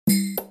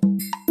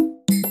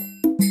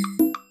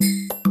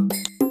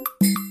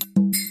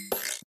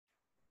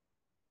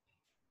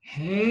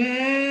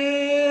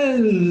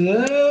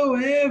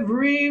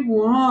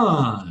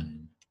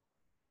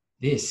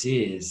This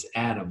is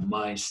Adam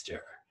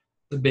Meister,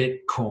 the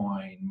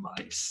Bitcoin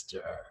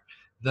Meister,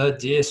 the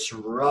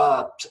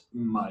Disrupt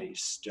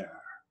Meister.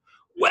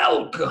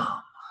 Welcome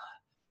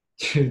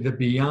to the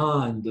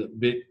Beyond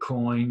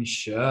Bitcoin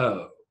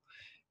show.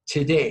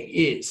 Today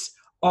is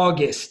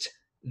August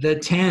the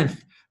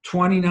 10th,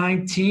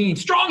 2019.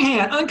 Strong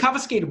hand,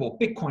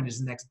 unconfiscatable. Bitcoin is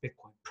the next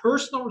Bitcoin.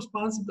 Personal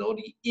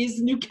responsibility is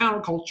the new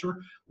counterculture.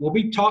 We'll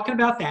be talking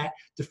about that.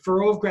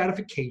 Deferral of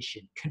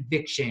gratification,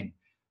 conviction,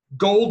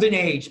 golden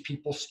age,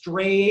 people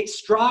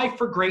strive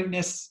for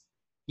greatness.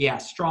 Yeah,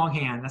 strong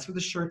hand. That's what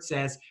the shirt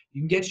says. You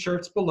can get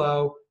shirts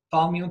below.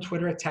 Follow me on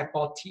Twitter at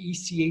TechBalt,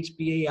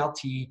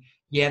 TechBalt.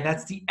 Yeah,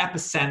 that's the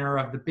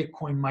epicenter of the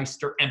Bitcoin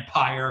Meister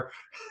empire.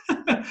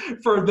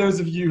 For those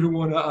of you who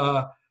want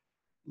to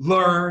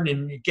learn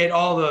and get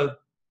all the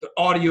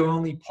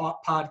audio-only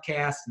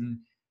podcasts and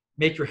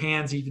make your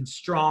hands even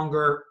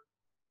stronger.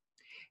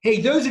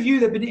 Hey, those of you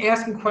that have been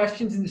asking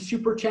questions in the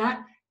super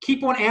chat,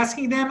 keep on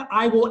asking them.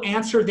 I will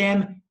answer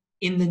them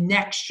in the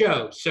next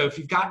show. So if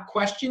you've got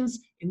questions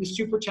in the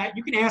super chat,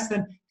 you can ask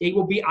them.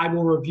 I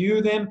will review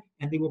them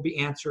and they will be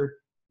answered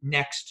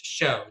next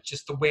show. It's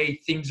just the way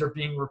things are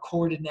being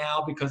recorded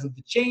now because of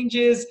the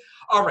changes.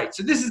 All right,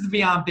 so this is the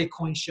Beyond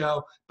Bitcoin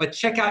show, but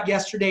check out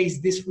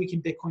yesterday's This Week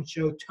in Bitcoin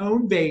show.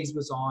 Tone Vays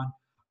was on.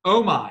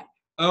 Oh my,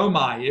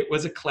 it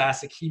was a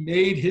classic. He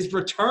made his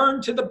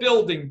return to the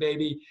building,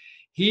 baby.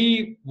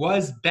 He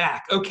was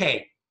back.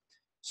 Okay,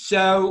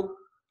 so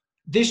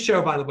this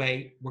show, by the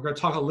way, we're going to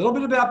talk a little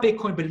bit about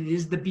Bitcoin, but it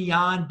is the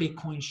Beyond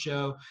Bitcoin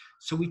show.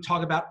 So we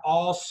talk about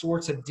all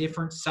sorts of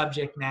different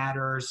subject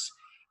matters.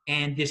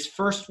 And this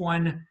first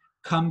one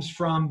comes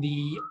from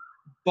the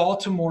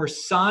Baltimore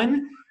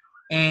Sun.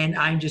 And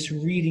I'm just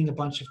reading a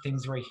bunch of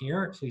things right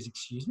here. Please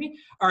excuse me.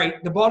 All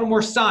right, the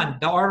Baltimore Sun,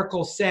 the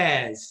article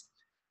says,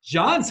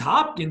 Johns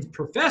Hopkins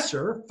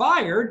professor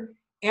fired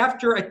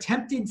after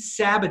attempted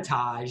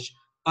sabotage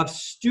of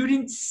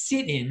student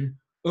sit-in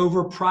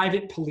over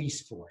private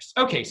police force.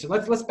 Okay, so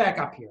let's back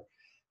up here.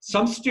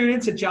 Some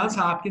students at Johns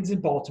Hopkins in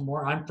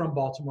Baltimore, I'm from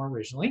Baltimore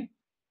originally,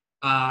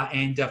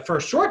 and for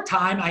a short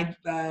time,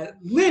 I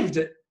lived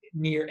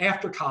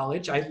after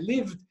college, I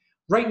lived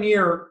right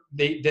near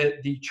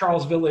the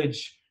Charles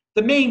Village,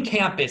 the main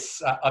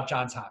campus of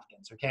Johns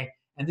Hopkins, okay?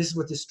 And this is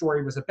what this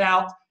story was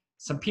about.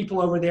 Some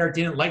people over there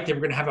didn't like they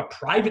were gonna have a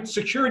private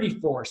security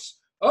force.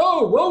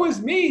 Oh, woe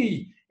is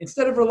me!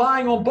 Instead of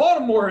relying on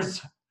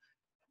Baltimore's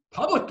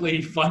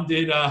publicly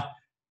funded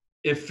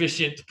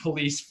efficient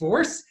police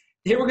force,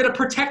 they were going to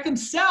protect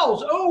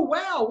themselves. Oh,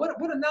 wow, what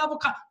a novel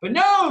but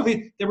no,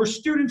 there were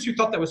students who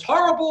thought that was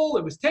horrible,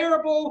 it was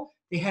terrible.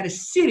 They had a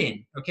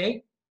sit-in,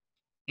 okay?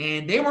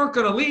 And they weren't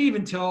going to leave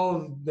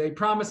until they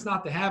promised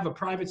not to have a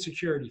private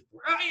security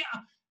force.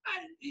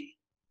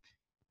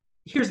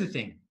 Here's the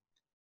thing.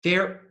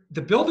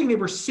 The building they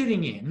were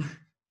sitting in,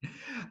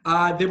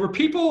 there were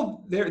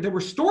people, there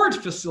were storage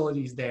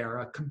facilities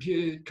there,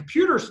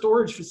 computer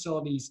storage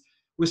facilities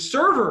with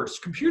servers,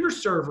 computer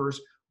servers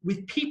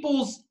with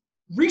people's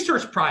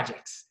research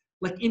projects,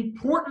 like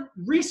important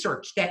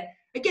research that,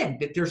 again,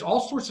 that there's all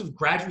sorts of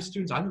graduate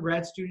students,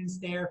 undergrad students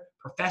there,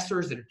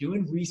 professors that are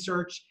doing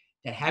research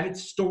that have it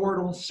stored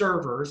on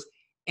servers,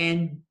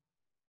 and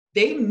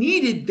they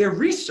needed their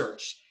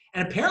research.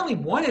 And apparently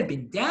one had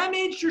been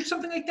damaged or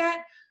something like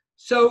that.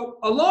 So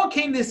along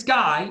came this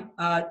guy,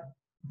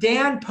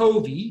 Dan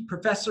Povey,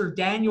 Professor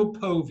Daniel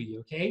Povey,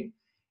 okay?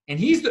 And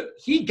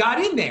he got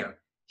in there.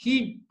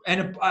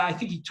 I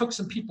think he took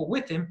some people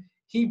with him.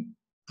 He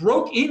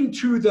broke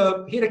into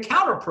he had a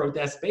counter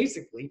protest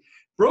basically,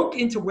 broke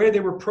into where they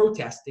were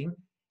protesting,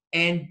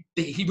 and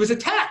he was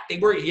attacked.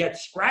 He had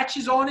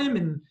scratches on him,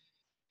 and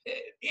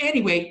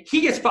anyway,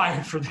 he gets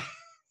fired for that.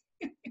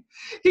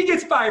 He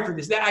gets fired for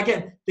this. Now,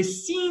 again, the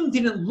scene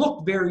didn't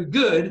look very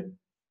good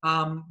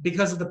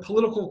because of the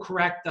political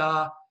correct,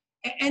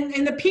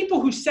 and the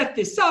people who set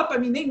this up, I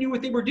mean, they knew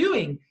what they were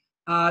doing.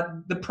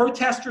 The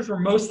protesters were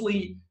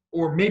mostly,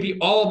 or maybe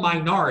all,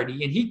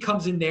 minority, and he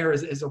comes in there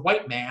as a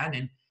white man,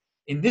 and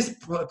in this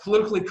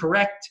politically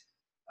correct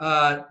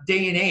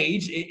day and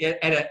age,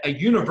 at a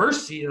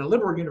university, at a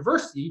liberal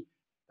university,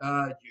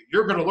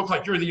 you're going to look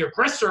like you're the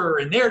aggressor,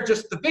 and they're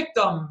just the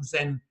victims,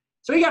 and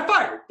so he got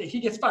fired. He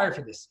gets fired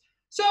for this.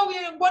 So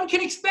one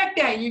can expect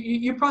that.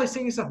 You're probably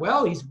saying to yourself,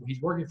 well, he's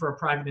working for a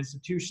private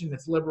institution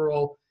that's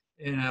liberal.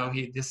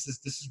 This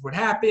is what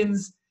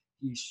happens.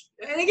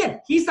 And again,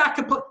 he's not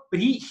complete, but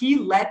he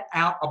let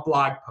out a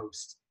blog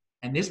post,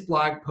 and this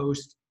blog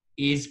post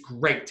is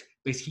great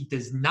because he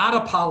does not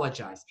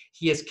apologize.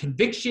 He has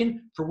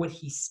conviction for what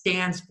he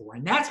stands for,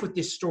 and that's what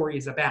this story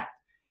is about.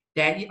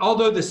 That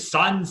although the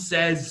Sun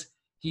says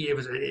they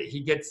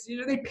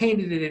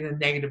painted it in a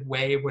negative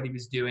way of what he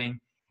was doing,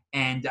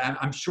 and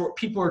I'm sure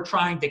people are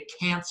trying to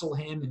cancel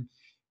him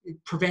and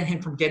prevent him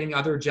from getting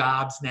other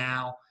jobs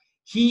now.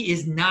 He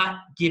is not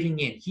giving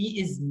in. He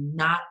is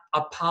not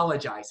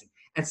apologizing.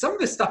 And some of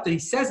the stuff that he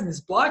says in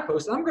this blog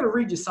post, and I'm going to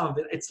read you some of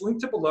it. It's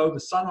linked to below. The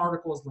Sun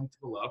article is linked to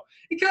below.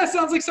 It kind of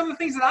sounds like some of the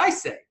things that I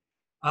say.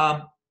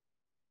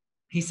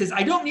 He says,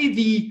 I don't need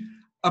the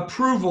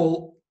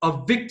approval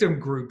of victim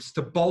groups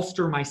to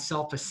bolster my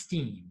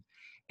self-esteem.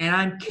 And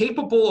I'm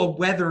capable of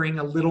weathering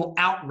a little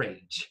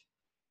outrage.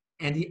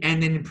 And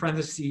then in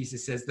parentheses, it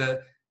says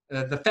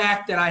the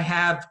fact that I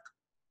have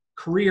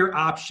career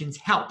options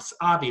helps,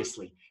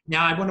 obviously.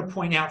 Now, I want to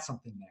point out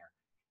something there.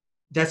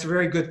 That's a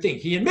very good thing.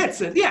 He admits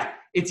that, yeah,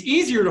 it's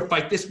easier to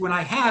fight this when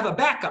I have a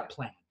backup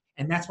plan.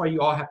 And that's why you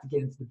all have to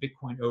get into the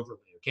Bitcoin overlay,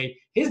 okay?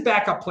 His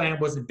backup plan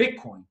wasn't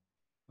Bitcoin,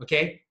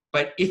 okay?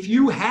 But if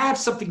you have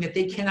something that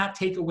they cannot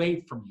take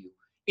away from you,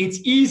 it's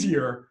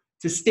easier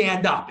to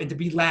stand up and to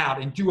be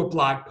loud and do a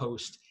blog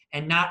post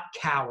and not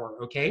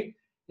cower, okay?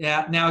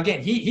 Now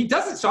again, he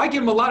doesn't, so I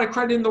give him a lot of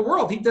credit in the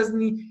world. He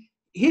doesn't,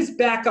 his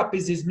backup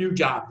is his new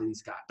job that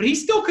he's got. But he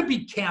still could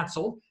be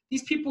canceled.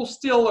 These people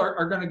still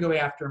are going to go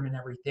after him and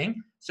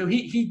everything. So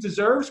he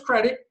deserves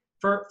credit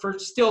for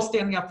still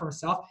standing up for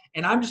himself.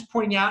 And I'm just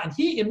pointing out, and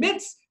he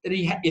admits that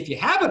if you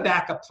have a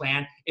backup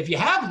plan, if you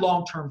have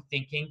long-term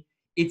thinking,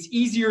 it's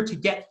easier to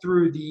get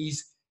through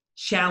these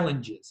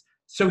challenges.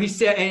 So he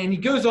said, and he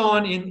goes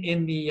on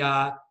in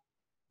the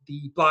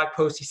blog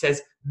post, he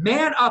says,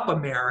 "Man up,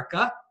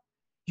 America.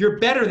 You're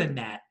better than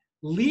that.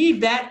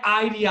 Leave that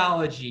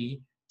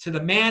ideology to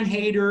the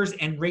man-haters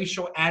and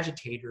racial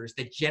agitators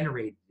that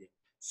generated it.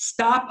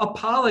 Stop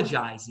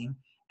apologizing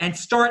and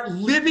start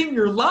living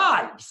your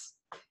lives."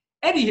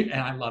 And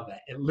I love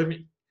that.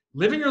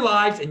 Living your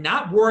lives and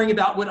not worrying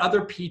about what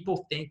other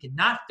people think and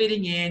not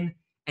fitting in.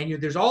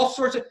 And there's all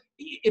sorts of,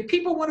 if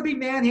people want to be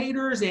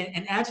man-haters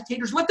and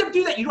agitators, let them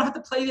do that. You don't have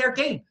to play their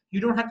game. You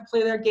don't have to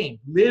play their game.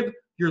 Live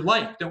your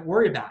life. Don't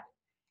worry about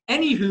it.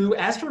 Anywho,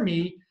 as for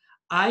me,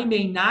 I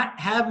may not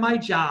have my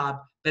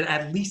job, but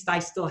at least I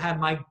still have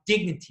my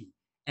dignity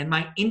and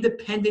my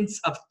independence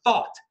of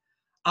thought.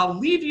 I'll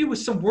leave you with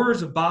some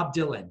words of Bob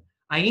Dylan.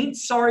 I ain't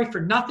sorry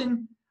for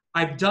nothing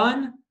I've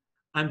done.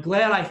 I'm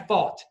glad I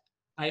fought.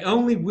 I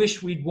only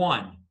wish we'd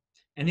won.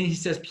 And then he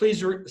says,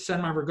 please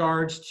send my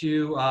regards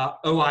to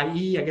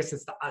OIE, I guess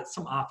it's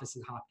some office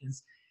at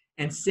Hopkins,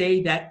 and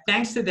say that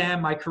thanks to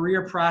them, my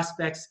career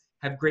prospects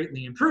have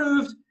greatly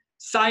improved.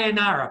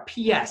 Sayonara.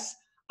 P.S.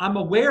 I'm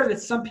aware that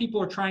some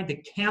people are trying to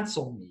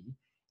cancel me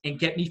and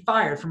get me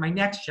fired from my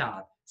next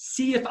job.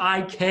 See if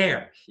I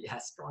care. Yeah,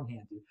 strong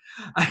hand, dude.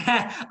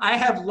 I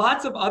have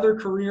lots of other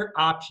career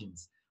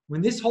options.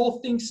 When this whole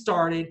thing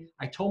started,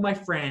 I told my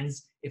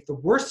friends, if the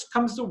worst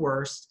comes to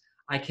worst,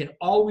 I can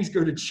always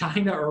go to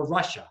China or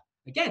Russia.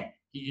 Again,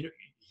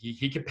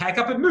 he can pack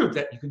up and move.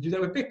 That you can do that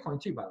with Bitcoin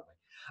too, by the way.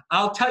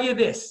 I'll tell you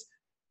this,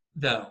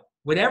 though.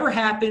 Whatever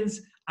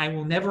happens, I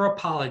will never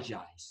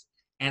apologize,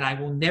 and I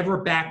will never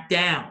back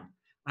down.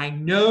 I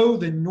know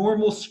the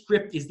normal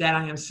script is that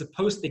I am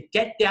supposed to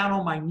get down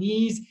on my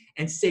knees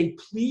and say,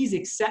 please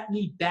accept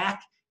me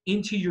back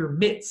into your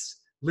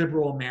midst,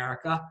 liberal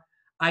America.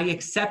 I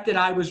accept that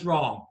I was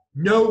wrong.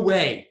 No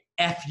way.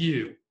 F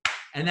you.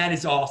 And that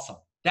is awesome.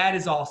 That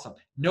is awesome.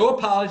 No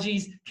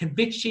apologies,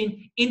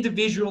 conviction,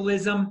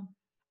 individualism.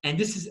 And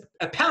this is,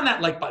 pound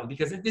that like button,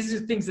 because this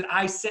is things that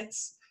I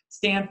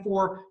stand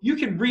for. You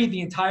can read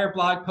the entire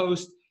blog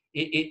post.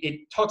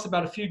 It talks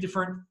about a few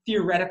different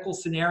theoretical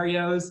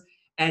scenarios,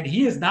 and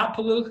he is not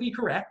politically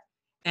correct.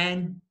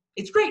 And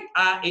it's great.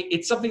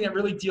 It's something that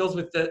really deals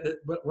with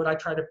what I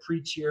try to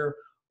preach here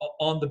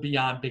on the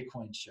Beyond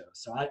Bitcoin show.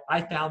 So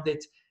I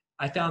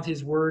found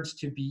his words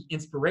to be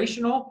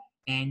inspirational,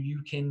 and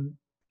you can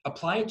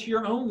apply it to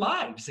your own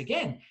lives.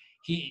 Again,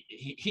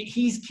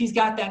 he's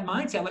got that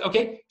mindset. Like,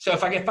 okay, so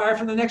if I get fired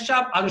from the next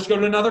job, I'll just go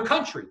to another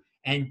country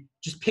and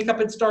just pick up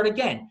and start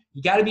again.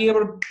 You got to be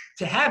able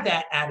to have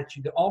that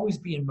attitude, to always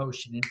be in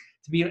motion, and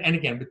to be. And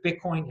again, with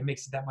Bitcoin, it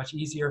makes it that much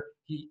easier.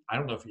 I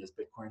don't know if he has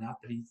Bitcoin or not,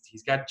 but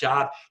he's got a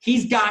job.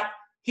 He's got,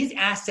 his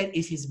asset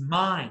is his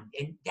mind,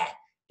 and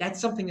that's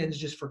something that is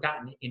just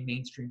forgotten in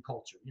mainstream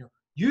culture.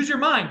 Use your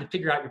mind to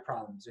figure out your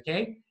problems,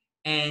 okay?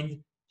 And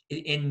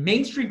in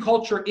mainstream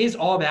culture is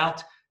all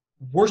about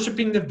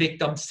worshiping the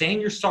victim, saying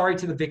you're sorry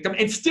to the victim,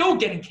 and still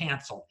getting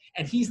canceled.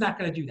 And he's not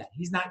going to do that.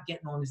 He's not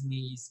getting on his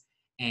knees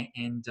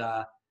and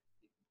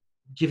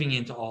giving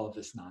into all of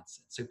this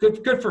nonsense. So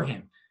good for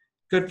him.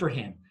 Good for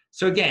him.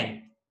 So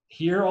again,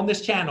 here on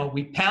this channel,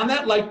 we pound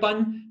that like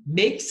button,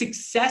 make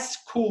success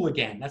cool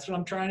again. That's what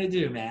I'm trying to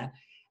do, man.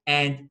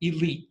 And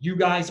elite. You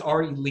guys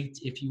are elite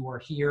if you are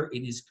here. It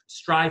is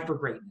strive for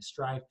greatness.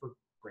 Strive for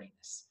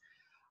greatness.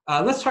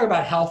 Let's talk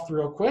about health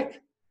real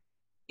quick.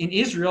 In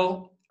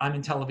Israel, I'm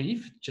in Tel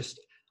Aviv,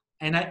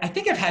 and I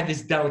think I've had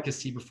this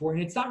delicacy before,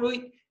 and it's not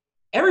really,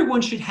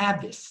 everyone should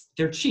have this.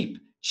 They're cheap.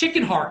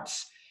 Chicken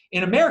hearts.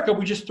 In America,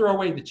 we just throw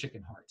away the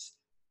chicken hearts.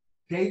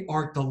 They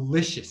are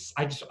delicious.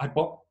 I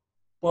bought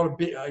a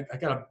big, I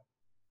got a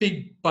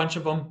big bunch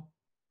of them.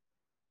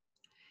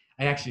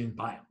 I actually didn't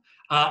buy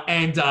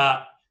them.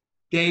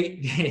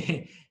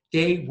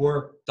 They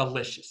were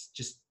delicious,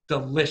 just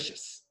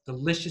delicious.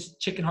 Delicious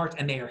chicken hearts,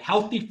 and they are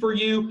healthy for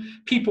you.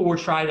 People will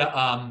try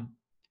to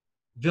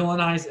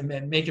villainize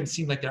and make them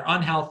seem like they're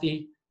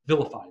unhealthy,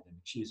 vilify them,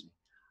 excuse me.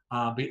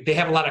 But they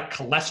have a lot of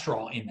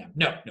cholesterol in them.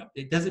 No,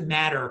 it doesn't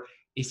matter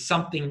if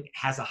something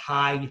has a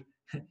high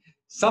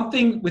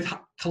something with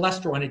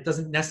cholesterol in it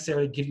doesn't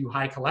necessarily give you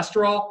high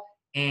cholesterol,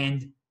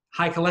 and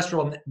high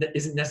cholesterol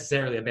isn't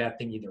necessarily a bad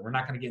thing either. We're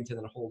not going to get into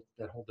that whole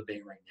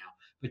debate right now.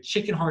 But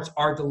chicken hearts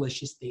are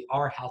delicious. They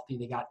are healthy.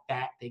 They got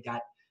fat. They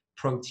got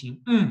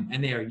protein,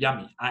 and they are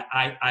yummy.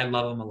 I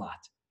love them a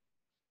lot.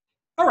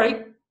 All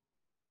right.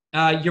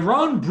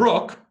 Yaron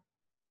Brook,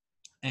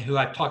 who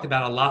I've talked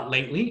about a lot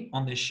lately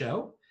on this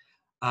show,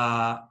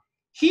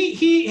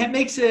 he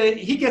gets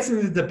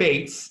into the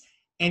debates,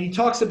 and he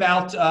talks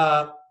about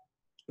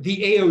the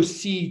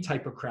AOC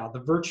type of crowd, the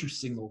virtue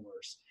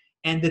signalers,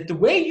 and that the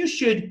way you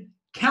should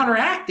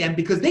counteract them,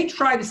 because they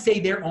try to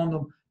say they're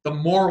on the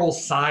moral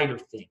side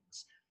of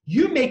things.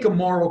 You make a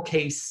moral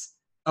case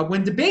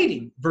when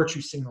debating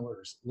virtue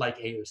signalers like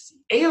AOC.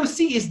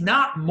 AOC is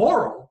not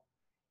moral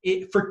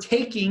for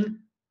taking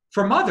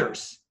from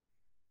others,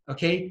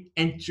 okay,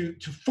 and to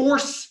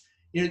force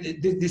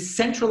this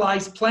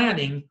centralized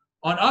planning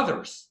on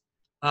others.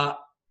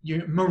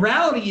 Your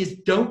morality is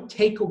don't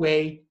take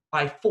away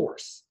by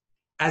force,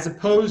 as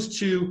opposed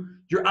to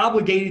you're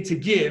obligated to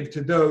give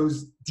to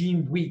those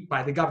deemed weak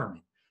by the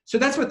government. So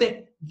that's what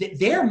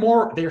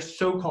their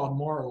so-called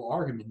moral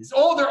argument is.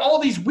 Oh, there are all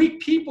these weak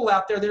people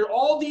out there. There are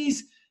all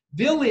these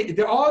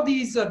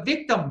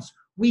victims.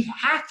 We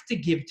have to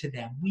give to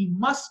them. We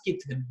must give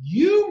to them.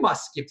 You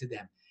must give to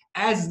them.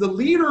 As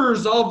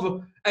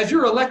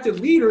your elected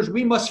leaders,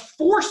 we must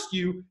force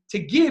you to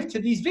give to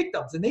these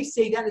victims. And they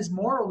say that is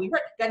morally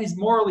right. That is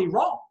morally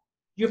wrong.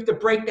 You have to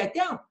break that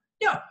down.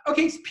 Yeah,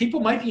 okay, so people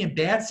might be in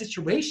bad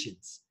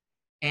situations,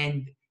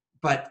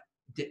 but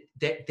that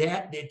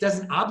it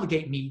doesn't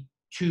obligate me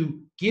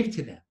to give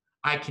to them.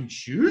 I can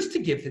choose to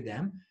give to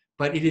them,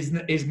 but it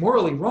is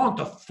morally wrong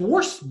to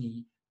force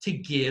me to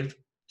give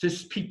to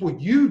people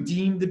you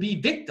deem to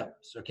be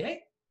victims,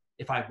 okay?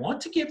 If I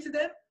want to give to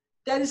them,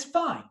 that is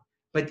fine.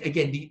 But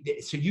again,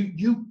 so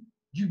you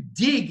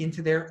dig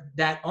into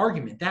that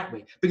argument that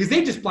way, because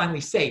they just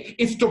blindly say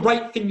it's the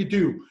right thing to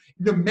do.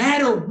 No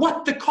matter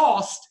what the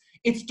cost,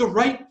 it's the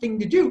right thing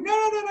to do.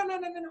 No.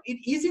 It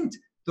isn't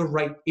the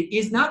right. It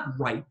is not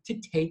right to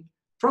take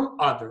from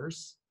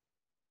others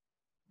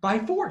by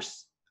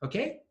force,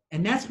 okay?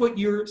 And that's what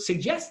you're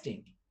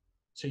suggesting.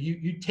 So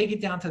you take it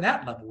down to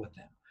that level with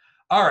them.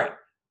 All right.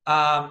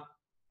 I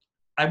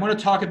want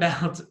to talk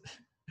about,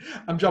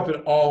 I'm jumping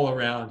all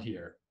around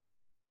here.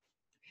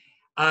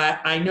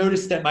 I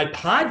noticed that my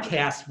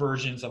podcast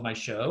versions of my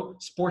show,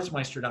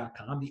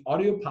 sportsmeister.com, the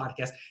audio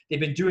podcast, they've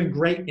been doing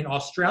great in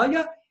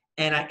Australia.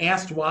 And I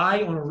asked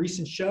why on a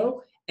recent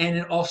show. And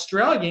an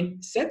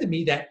Australian said to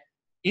me that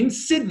in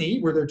Sydney,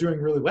 where they're doing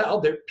really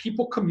well,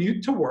 people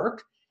commute to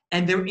work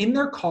and they're in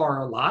their car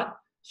a lot.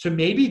 So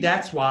maybe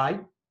that's why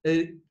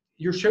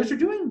your shows are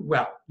doing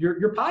well.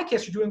 Your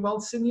podcasts are doing well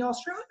in Sydney,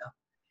 Australia.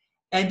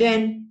 And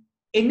then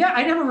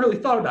I never really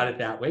thought about it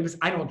that way, because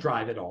I don't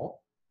drive at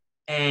all.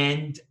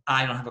 And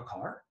I don't have a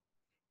car.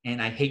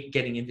 And I hate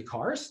getting into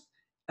cars.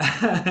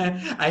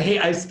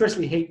 I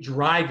especially hate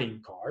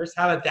driving cars.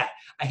 How about that?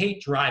 I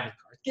hate driving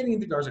cars. Getting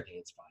into cars, okay,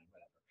 it's fine,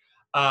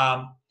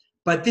 whatever.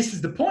 But this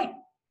is the point.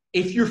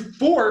 If you're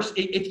forced,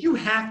 if you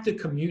have to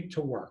commute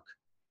to work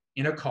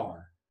in a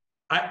car,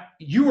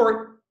 you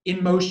are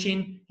in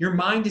motion. Your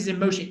mind is in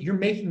motion. You're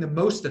making the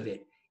most of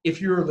it if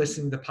you're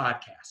listening to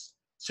podcasts.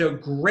 So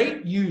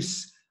great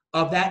use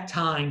of that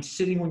time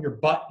sitting on your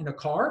butt in a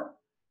car.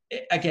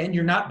 Again,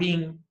 you're not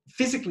being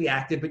physically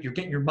active, but you're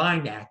getting your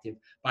mind active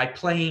by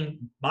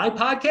playing my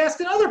podcast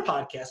and other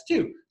podcasts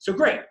too. So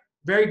great.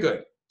 Very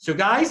good. So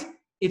guys,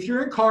 if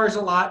you're in cars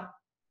a lot,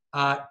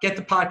 get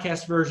the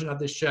podcast version of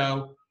this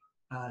show,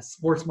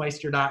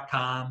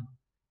 sportsmeister.com.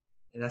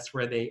 That's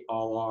where they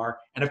all are.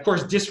 And of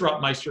course,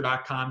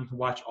 disruptmeister.com. You can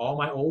watch all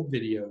my old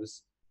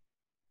videos.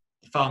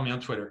 Follow me on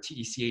Twitter,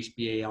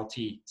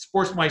 TECHBALT.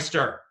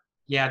 Sportsmeister.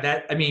 Yeah,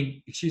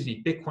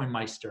 Bitcoin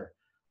Meister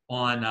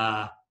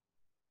on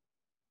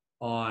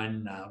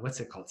what's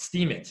it called?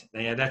 Steam It.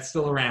 Yeah, that's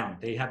still around.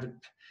 They haven't.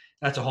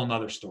 That's a whole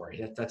nother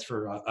story. That's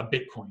for a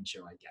Bitcoin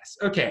show, I guess.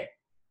 Okay.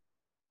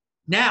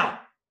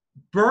 Now,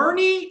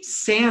 Bernie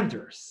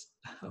Sanders.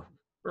 Oh,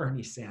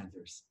 Bernie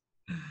Sanders.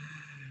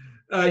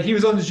 He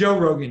was on the Joe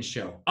Rogan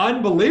show.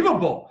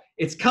 Unbelievable.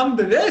 It's come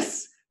to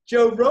this.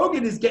 Joe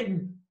Rogan is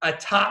getting a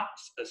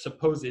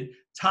supposed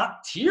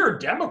top tier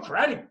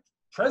Democratic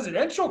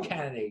presidential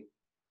candidate.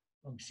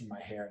 Let me see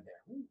my hair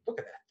there. Ooh, look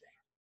at that thing.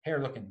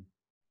 Hair looking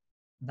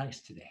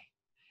nice today.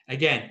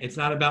 Again, it's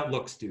not about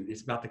looks, dude.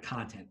 It's about the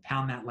content.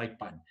 Pound that like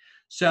button.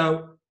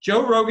 So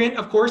Joe Rogan,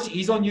 of course,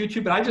 he's on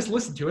YouTube, but I just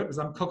listen to it because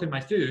I'm cooking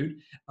my food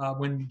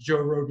when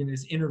Joe Rogan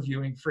is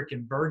interviewing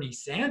freaking Bernie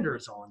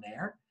Sanders on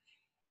there.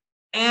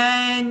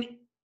 And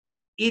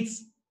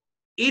it's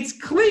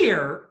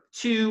clear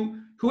to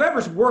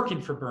whoever's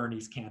working for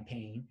Bernie's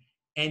campaign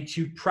and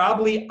to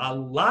probably a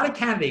lot of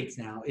candidates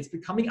now, it's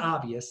becoming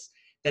obvious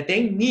that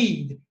they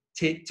need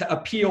to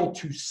appeal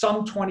to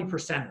some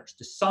 20%ers,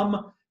 to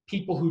some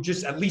people who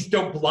just at least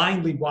don't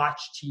blindly watch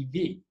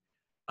TV,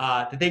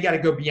 that they got to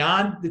go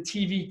beyond the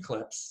TV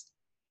clips.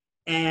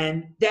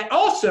 And that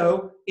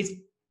also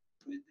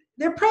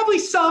there are probably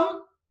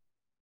some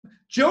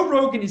Joe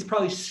Rogan is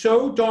probably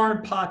so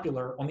darn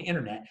popular on the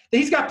internet that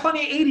he's got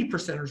plenty of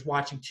 80%ers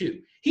watching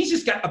too. He's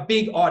just got a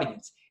big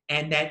audience.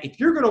 And that if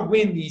you're going to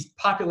win these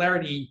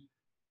popularity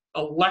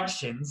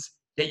elections,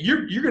 that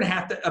you're going to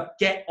have to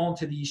get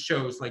onto these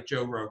shows like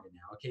Joe Rogan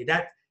now. Okay,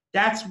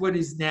 that's what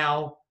is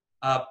now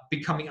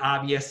becoming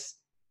obvious.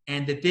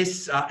 And that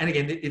this, and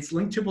again, it's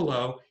linked to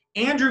below.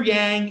 Andrew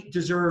Yang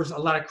deserves a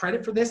lot of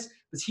credit for this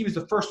because he was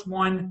the first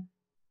one.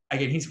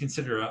 Again, he's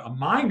considered a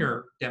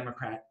minor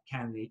Democrat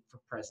candidate for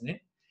president.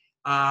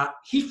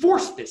 He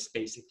forced this,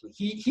 basically.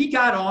 He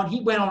got on,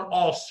 he went on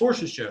all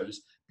sorts of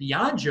shows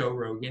beyond Joe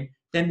Rogan.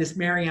 Then this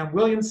Marianne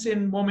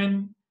Williamson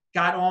woman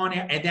got on,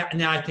 and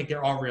now I think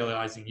they're all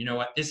realizing, you know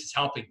what, this is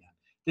helping them.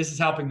 This is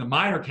helping the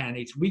minor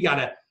candidates. We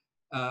gotta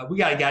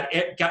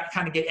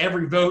get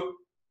every vote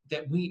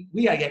that we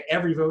gotta get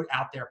every vote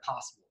out there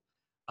possible.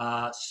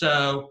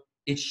 So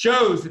it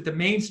shows that the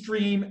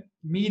mainstream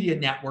media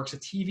networks, the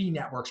TV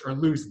networks, are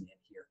losing it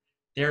here.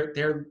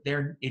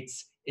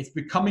 It's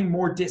becoming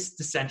more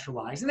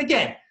decentralized. And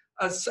again,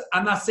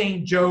 I'm not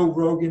saying Joe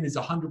Rogan is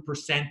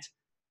 100%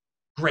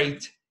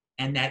 great,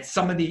 and that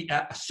so much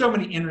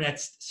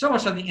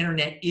on the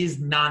internet is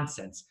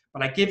nonsense.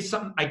 But I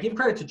give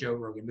credit to Joe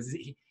Rogan because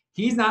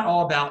he's not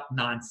all about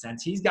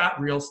nonsense. He's got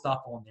real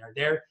stuff on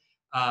there.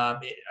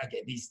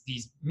 Again,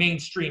 these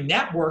mainstream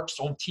networks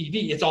on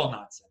TV, it's all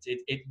nonsense.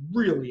 It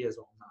really is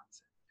all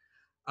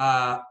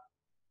nonsense.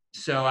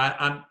 So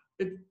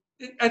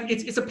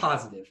it's a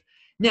positive.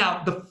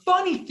 Now, the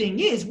funny thing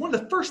is, one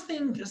of the first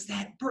things is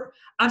that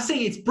I'm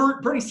saying it's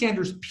Bernie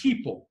Sanders'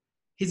 people,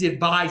 his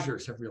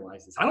advisors, have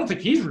realized this. I don't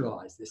think he's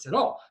realized this at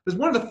all. Because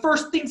one of the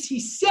first things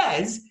he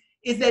says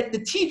is that the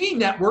TV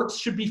networks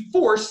should be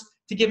forced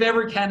to give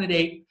every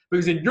candidate,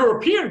 because in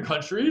European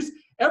countries,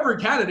 every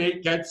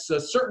candidate gets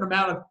a certain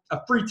amount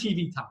of free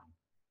TV time.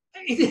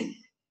 The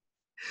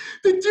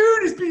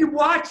dude is being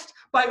watched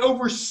by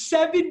over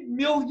 7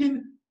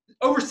 million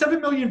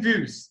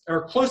views,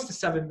 or close to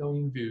 7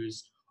 million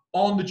views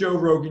on the Joe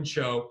Rogan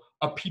show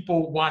of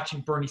people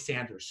watching Bernie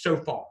Sanders so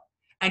far.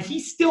 And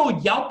he's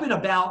still yelping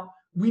about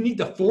we need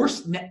to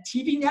force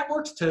TV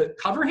networks to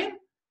cover him,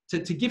 to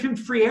give him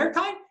free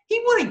airtime.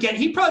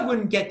 He probably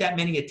wouldn't get that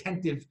many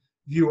attentive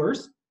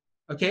viewers.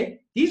 Okay?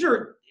 These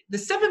are the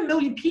 7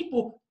 million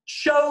people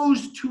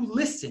chose to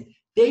listen.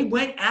 They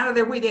went out of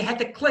their way. They had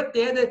to click.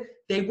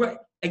 They were,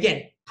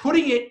 again,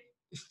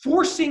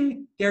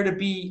 forcing there to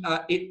be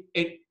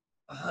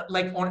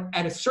like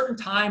at a certain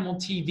time on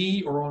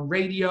TV or on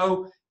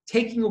radio,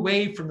 taking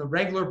away from the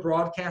regular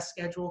broadcast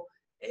schedule.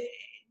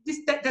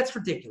 That's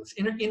ridiculous.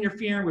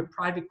 Interfering with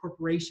private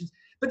corporations.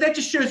 But that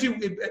just shows you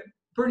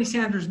Bernie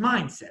Sanders'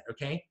 mindset,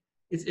 okay?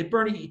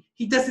 Bernie,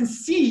 he doesn't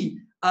see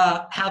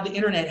how the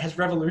internet has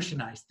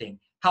revolutionized things,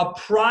 how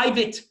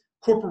private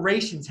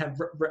corporations have,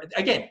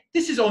 again,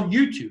 this is on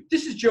YouTube.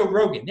 This is Joe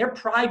Rogan. They're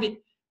private,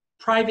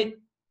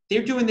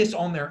 they're doing this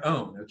on their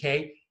own,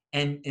 okay?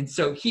 And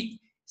so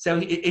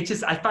it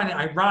just, I find it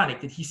ironic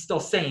that he's still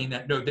saying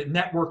that, no, the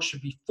networks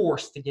should be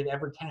forced to give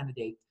every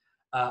candidate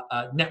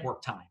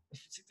network time.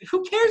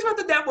 Who cares about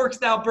the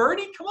networks now,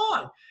 Bernie? Come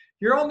on.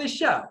 You're on this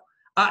show.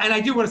 And I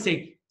do want to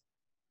say,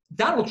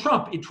 Donald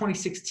Trump in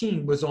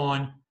 2016 was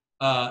on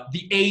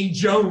the A.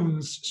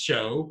 Jones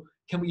show.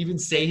 Can we even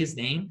say his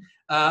name?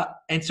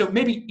 And so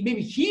maybe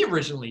he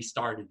originally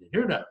started it.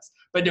 Who knows?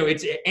 But no,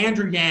 it's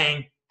Andrew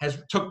Yang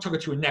took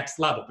it to a next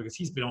level because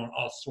he's been on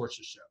all sorts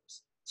of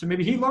shows. So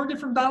maybe he learned it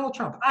from Donald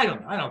Trump. I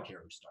don't know. I don't care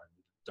who started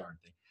the darn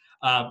thing.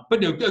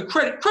 But no,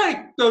 credit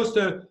goes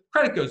to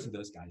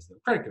those guys though.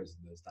 Credit goes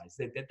to those guys.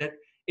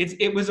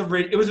 It was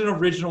an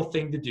original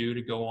thing to do,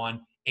 to go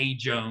on A.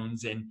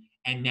 Jones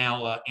and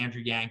now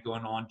Andrew Yang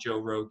going on Joe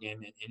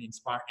Rogan and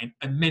inspire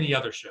and many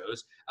other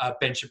shows,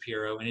 Ben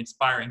Shapiro, and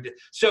inspiring.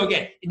 So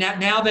again,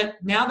 now that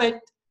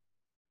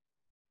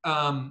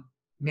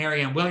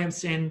Marianne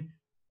Williamson,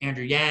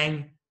 Andrew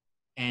Yang,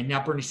 and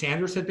now Bernie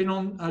Sanders have been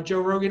on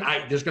Joe Rogan,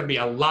 there's going to be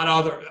a lot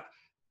of other.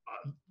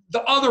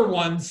 The other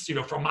ones,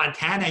 from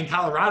Montana and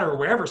Colorado or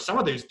wherever some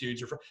of those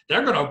dudes are from,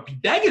 they're going to be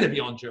begging to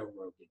be on Joe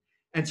Rogan.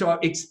 And so I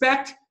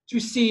expect to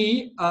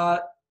see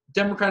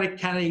Democratic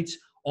candidates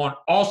on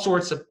all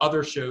sorts of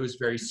other shows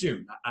very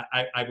soon.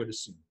 I would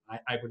assume.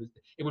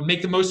 It would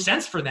make the most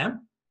sense for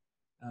them.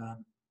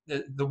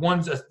 The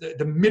ones,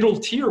 the middle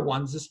tier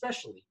ones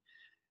especially.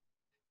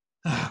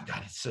 Oh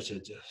God, it's such a,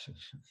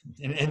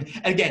 and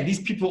again, these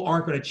people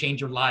aren't going to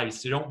change your lives,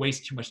 so don't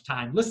waste too much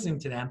time listening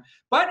to them.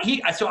 But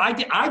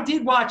I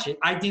did watch it.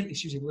 I did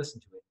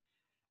listen to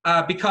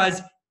it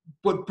because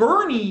what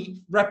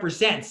Bernie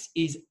represents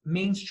is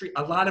mainstream.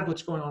 A lot of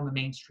what's going on in the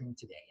mainstream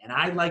today, and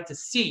I like to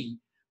see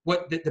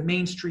what the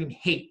mainstream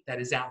hate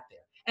that is out there.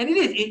 And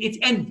it's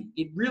envy.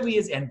 It really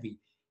is envy.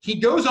 He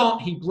goes on.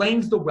 He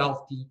blames the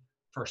wealthy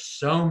for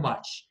so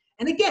much.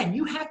 And again,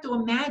 you have to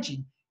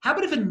imagine, how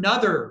about if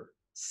another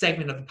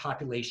segment of the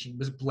population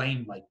was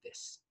blamed like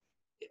this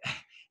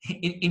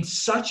in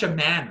such a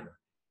manner?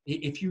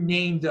 If you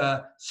named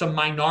some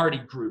minority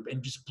group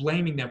and just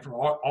blaming them for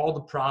all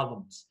the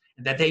problems,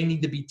 and that they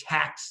need to be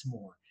taxed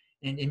more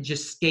and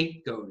just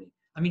scapegoating.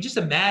 I mean, just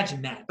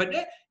imagine that. But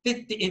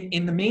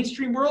in the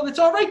mainstream world, it's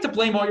all right to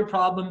blame all your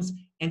problems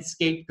and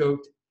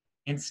scapegoat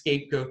and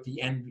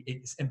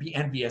be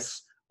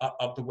envious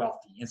of the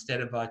wealthy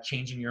instead of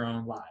changing your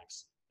own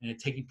lives and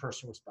taking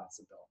personal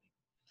responsibility.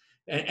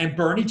 And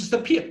Bernie just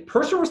appeared.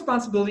 Personal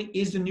responsibility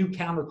is the new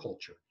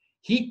counterculture.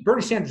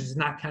 Bernie Sanders is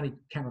not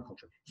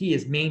counterculture. He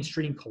is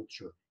mainstream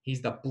culture.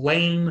 He's the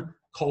blame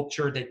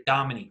culture that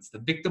dominates, the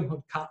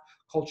victimhood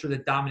culture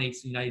that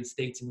dominates the United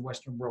States and the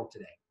Western world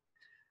today.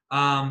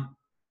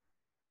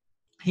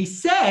 He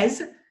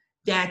says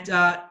that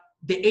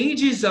the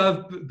ages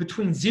of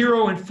between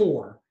 0 and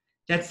 4,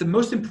 that's the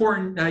most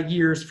important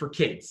years for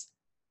kids.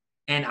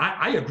 And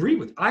I agree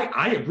with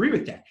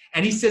that.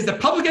 And he says the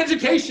public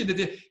education,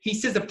 he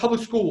says the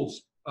public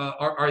schools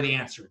are the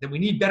answer, that we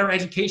need better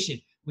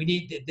education. They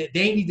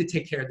need to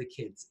take care of the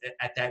kids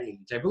at that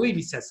age. I believe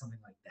he says something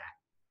like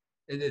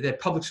that. That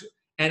public,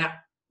 and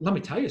let me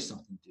tell you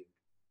something, dude.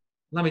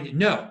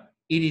 No,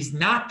 it is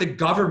not the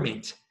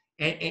government.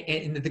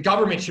 And the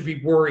government should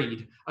be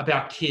worried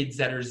about kids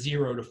that are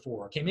 0 to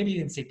 4. Okay, maybe he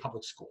didn't say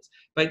public schools,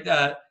 but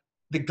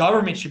the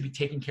government should be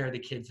taking care of the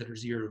kids that are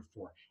 0 to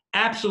 4.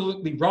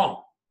 Absolutely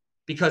wrong.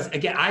 Because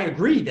again, I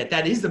agree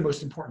that is the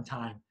most important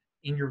time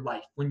in your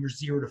life, when you're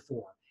 0 to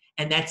 4.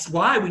 And that's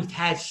why we've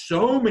had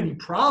so many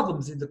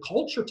problems in the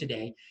culture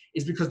today,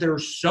 is because there are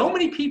so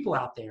many people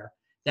out there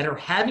that are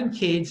having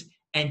kids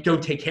and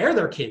don't take care of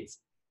their kids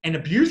and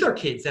abuse their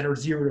kids that are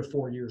 0 to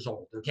 4 years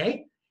old.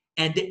 Okay.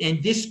 And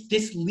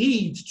this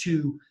leads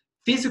to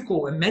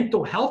physical and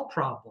mental health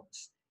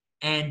problems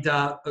and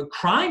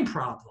crime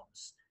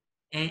problems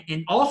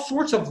and all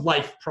sorts of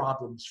life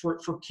problems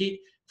for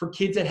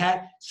kids that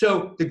have.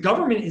 So the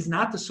government is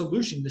not the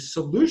solution. The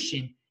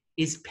solution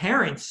is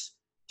parents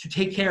to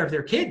take care of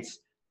their kids.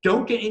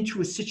 Don't get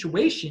into a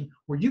situation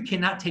where you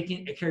cannot take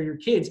care of your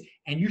kids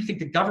and you think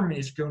the government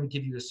is going to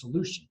give you a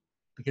solution,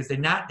 because they're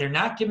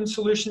not giving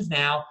solutions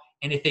now.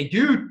 And if they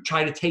do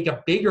try to take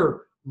a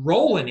bigger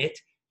role in it,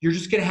 you're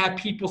just going to have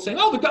people saying,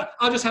 "Oh,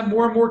 I'll just have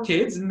more and more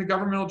kids, and the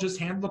government will just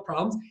handle the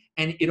problems,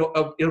 and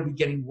it'll be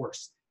getting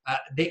worse."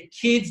 The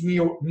kids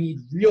need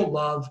real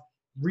love,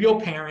 real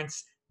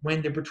parents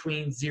when they're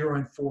between 0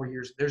 and 4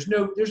 years. There's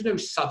no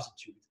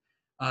substitute.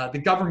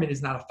 The government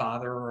is not a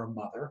father or a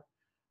mother.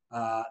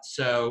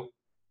 So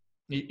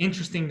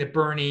interesting that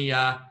Bernie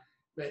and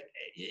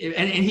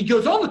he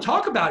goes on to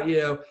talk about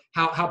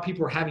how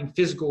people are having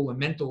physical and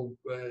mental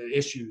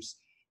issues.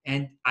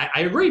 And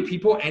I agree,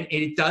 people, and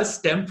it does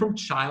stem from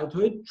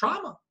childhood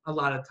trauma a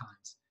lot of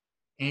times.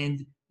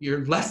 And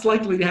you're less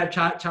likely to have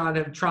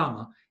childhood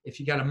trauma if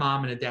you got a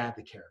mom and a dad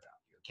that care about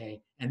you,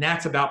 okay? And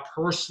that's about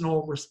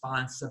personal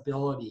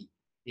responsibility.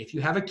 If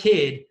you have a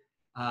kid,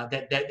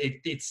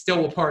 it's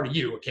still a part of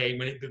you, okay?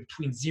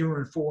 Between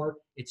 0 and 4,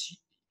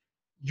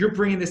 you're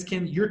bringing this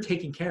kid, you're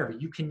taking care of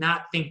it. You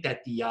cannot think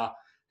that the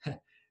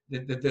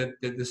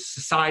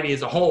society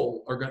as a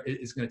whole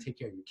is going to take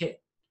care of your kid.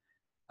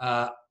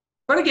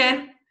 But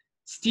again,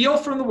 steal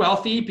from the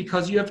wealthy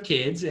because you have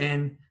kids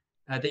and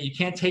that you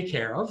can't take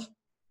care of.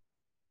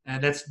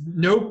 And that's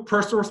no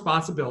personal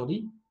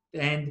responsibility.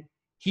 And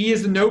he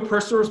is a no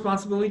personal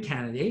responsibility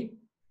candidate.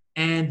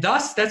 And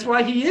thus, that's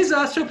why he is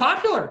so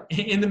popular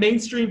in the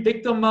mainstream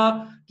victim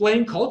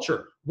blame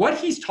culture. What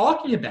he's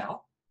talking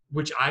about,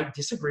 which I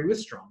disagree with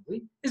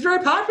strongly, is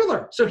very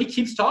popular. So he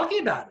keeps talking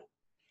about it.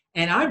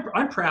 And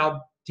I'm proud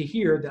to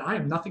hear that I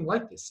am nothing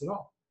like this at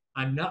all.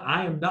 I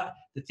am not.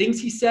 The things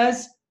he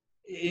says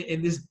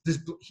in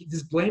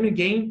this blame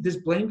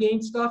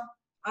game stuff,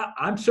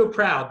 I'm so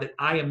proud that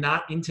I am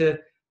not into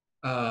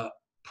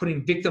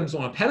putting victims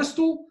on a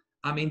pedestal.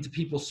 I'm into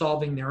people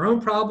solving their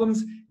own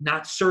problems,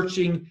 not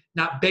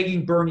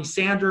begging Bernie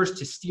Sanders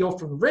to steal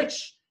from the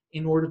rich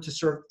in order to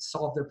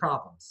solve their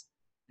problems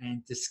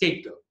and to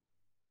scapegoat.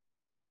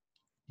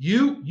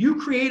 You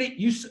create it.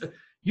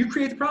 You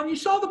create the problem. You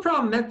solve the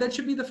problem. That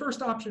should be the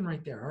first option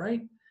right there.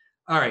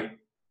 All right.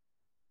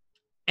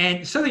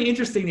 And something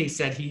interesting he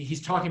said,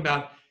 he's talking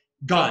about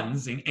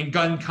guns and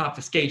gun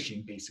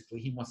confiscation. Basically,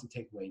 he wants to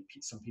take away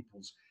some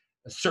people's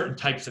certain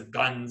types of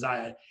guns.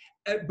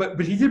 But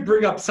he did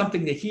bring up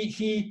something that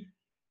he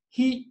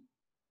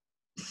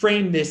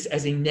framed this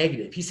as a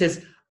negative. He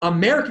says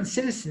American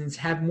citizens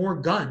have more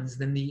guns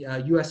than the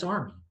U.S.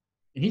 Army,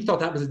 and he thought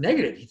that was a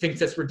negative. He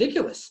thinks that's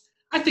ridiculous.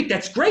 I think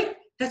that's great.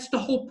 That's the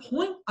whole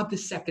point of the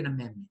Second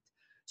Amendment,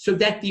 so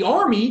that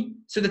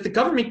the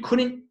government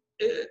couldn't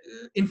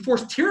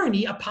enforce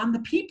tyranny upon the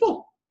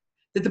people,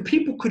 that the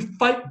people could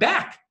fight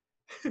back,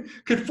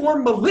 could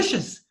form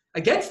militias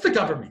against the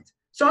government.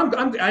 So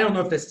I don't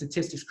know if that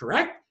statistic's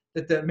correct,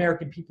 that the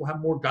American people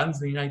have more guns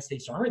than the United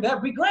States Army. That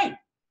would be great.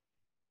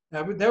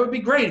 That would be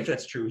great if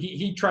that's true.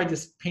 He tried to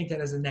paint that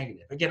as a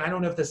negative. Again, I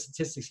don't know if the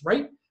statistic's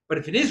right, but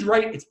if it is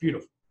right, it's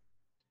beautiful.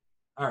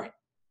 All right.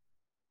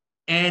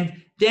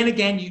 And then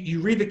again, you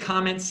read the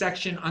comment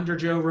section under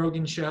Joe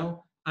Rogan's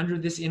show, under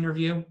this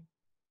interview.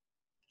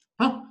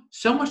 Oh,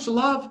 so much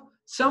love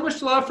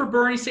for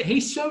Bernie.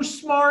 He's so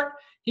smart.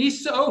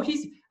 He's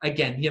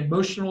again, the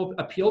emotional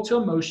appeal to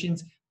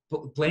emotions,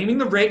 blaming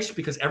the rich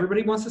because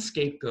everybody wants a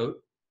scapegoat,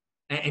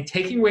 and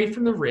taking away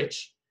from the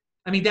rich.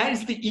 I mean,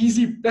 that's the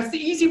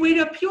easy way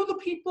to appeal to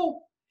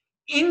people.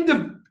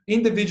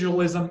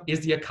 Individualism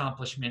is the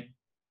accomplishment.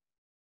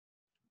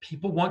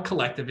 People want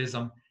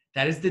collectivism.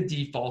 That is the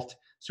default.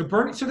 So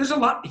Bernie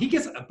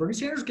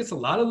Sanders gets a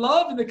lot of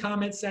love in the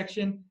comment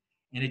section,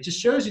 and it just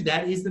shows you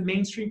that is the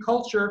mainstream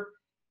culture.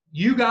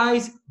 You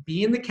guys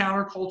be in the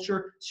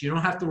counterculture, so you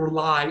don't have to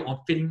rely on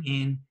fitting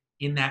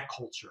in that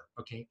culture,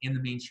 okay, in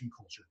the mainstream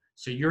culture.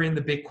 So you're in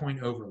the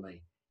Bitcoin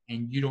overlay,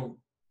 and you don't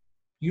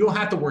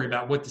have to worry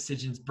about what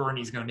decisions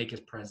Bernie's going to make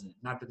as president.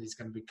 Not that he's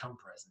going to become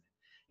president.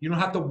 You don't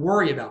have to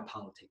worry about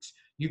politics.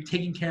 You've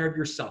taken care of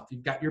yourself.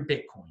 You've got your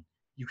Bitcoin.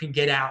 You can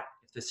get out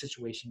if the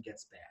situation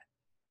gets bad.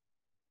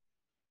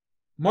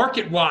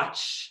 Market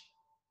Watch,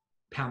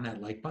 pound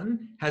that like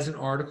button, has an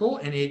article,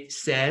 and it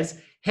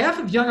says, half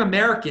of young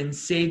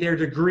Americans say their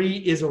degree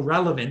is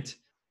irrelevant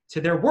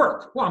to their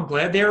work. Well, I'm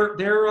glad they're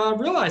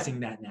realizing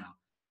that now.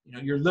 You know,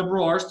 your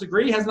liberal arts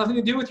degree has nothing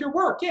to do with your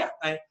work. Yeah.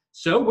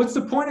 So what's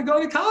the point of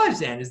going to college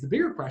then is the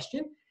bigger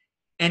question.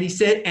 And he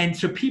said, and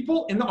so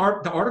people in the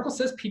article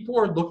says people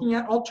are looking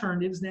at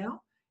alternatives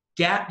now,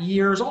 gap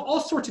years,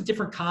 all sorts of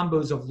different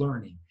combos of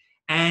learning.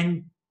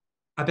 And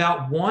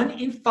about 1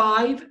 in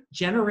 5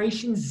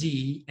 Generation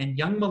Z and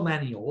young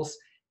millennials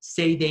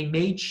say they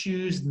may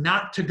choose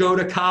not to go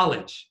to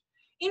college.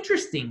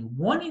 Interesting,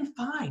 1 in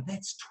 5,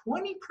 that's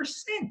 20%.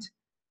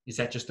 Is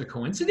that just a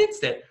coincidence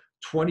that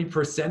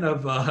 20%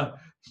 of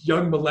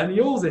young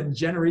millennials and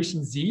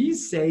Generation Zs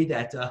say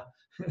that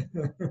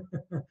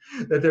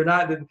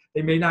that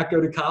they may not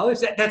go to college?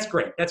 That's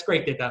great. That's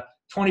great that the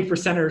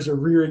 20%ers are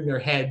rearing their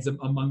heads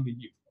among the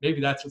youth. Maybe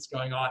that's what's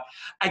going on.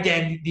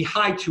 Again, the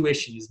high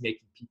tuition is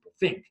making people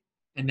think,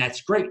 and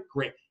that's great.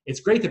 Great. It's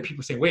great that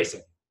people say, wait a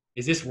second,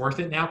 is this worth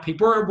it now?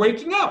 People are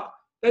waking up.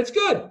 That's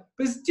good.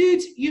 But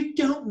dudes, you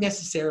don't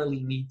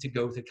necessarily need to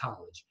go to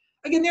college.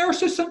 Again, there are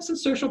some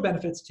social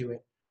benefits to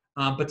it.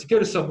 But to go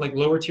to some like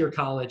lower tier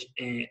college,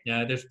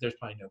 there's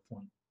probably no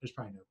point. There's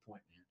probably no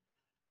point,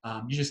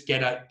 man. You just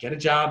get a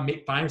job,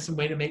 find some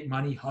way to make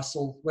money,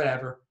 hustle,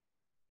 whatever.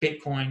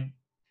 Bitcoin.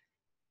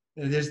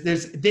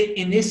 There's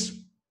in this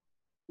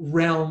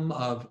realm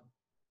of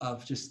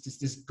just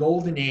this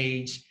golden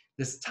age,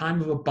 this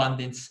time of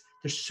abundance.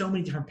 There's so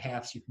many different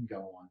paths you can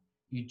go on.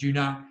 You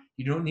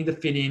don't need to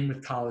fit in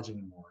with college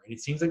anymore. And it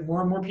seems like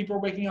more and more people are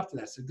waking up to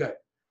that. So good.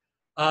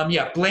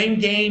 Blame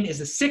game is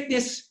a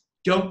sickness.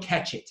 Don't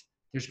catch it.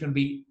 There's going to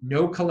be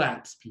no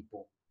collapse,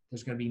 people.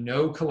 There's going to be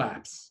no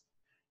collapse.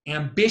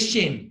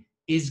 Ambition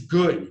is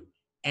good,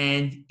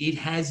 and it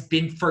has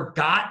been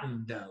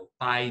forgotten, though,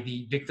 by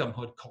the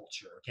victimhood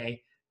culture,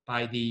 okay?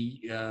 By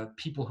the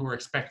people who are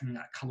expecting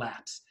a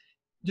collapse.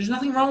 There's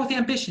nothing wrong with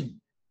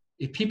ambition.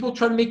 If people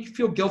try to make you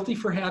feel guilty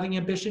for having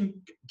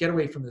ambition, get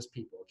away from those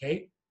people,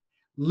 okay?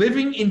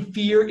 Living in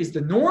fear is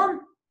the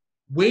norm.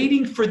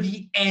 Waiting for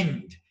the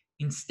end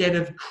instead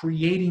of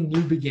creating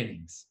new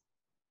beginnings.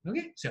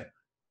 Okay, so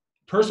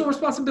personal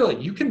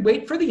responsibility. You can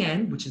wait for the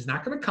end, which is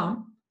not going to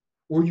come,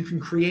 or you can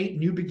create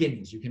new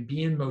beginnings. You can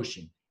be in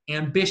motion.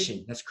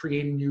 Ambition, that's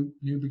creating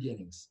new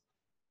beginnings.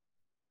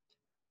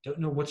 Don't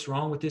know what's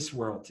wrong with this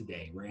world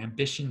today where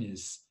ambition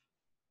is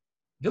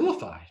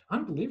vilified.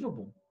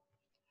 Unbelievable.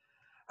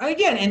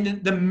 Again,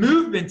 and the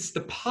movements,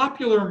 the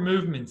popular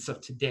movements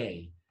of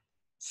today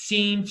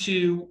seem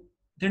to,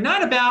 they're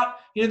not about,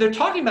 they're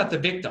talking about the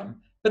victim,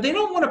 but they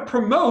don't want to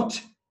promote,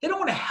 they don't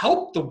want to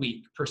help the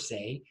weak per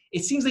se.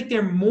 It seems like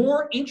they're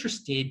more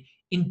interested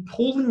in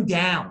pulling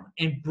down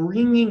and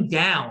bringing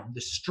down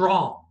the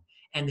strong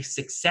and the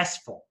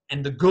successful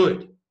and the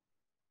good.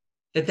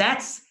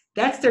 That's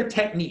their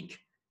technique.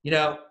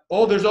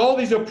 There's all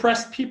these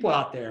oppressed people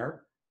out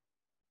there.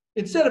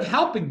 Instead of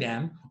helping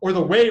them, or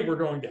the way we're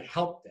going to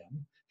help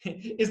them,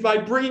 is by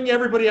bringing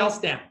everybody else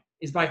down,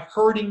 is by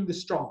hurting the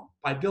strong,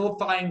 by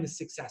vilifying the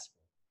successful,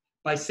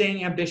 by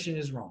saying ambition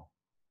is wrong.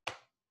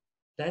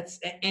 That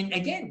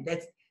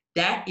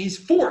is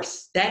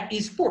force. That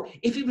is force.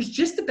 If it was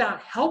just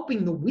about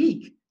helping the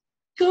weak,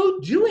 go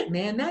do it,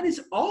 man. That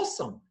is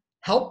awesome.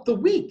 Help the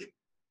weak.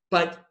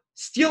 But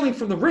stealing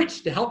from the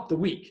rich to help the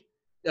weak,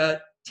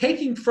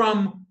 taking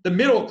from the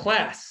middle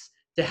class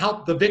to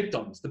help the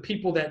victims, the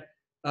people that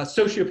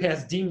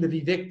sociopaths deem to be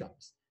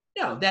victims.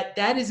 No,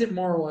 that isn't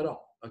moral at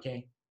all,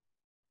 okay?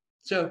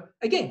 So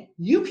again,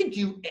 you can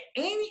do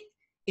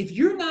if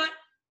you're not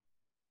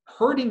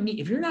hurting me,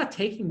 if you're not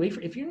taking away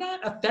from, if you're not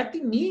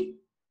affecting me,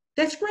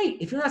 that's great.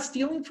 If you're not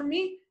stealing from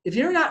me, if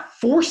you're not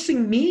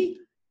forcing me,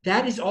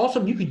 that is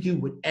awesome. You can do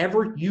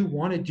whatever you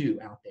want to do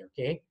out there,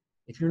 okay?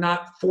 If you're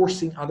not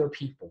forcing other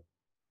people.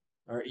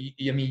 Or,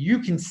 you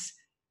can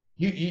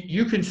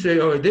say,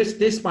 oh,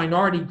 this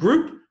minority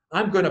group,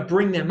 I'm going to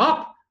bring them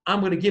up. I'm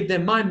going to give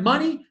them my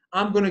money.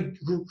 I'm going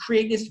to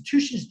create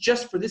institutions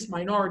just for this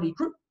minority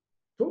group.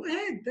 Go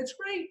ahead. That's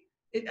great.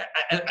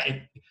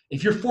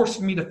 If you're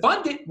forcing me to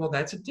fund it, well,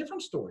 that's a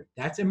different story.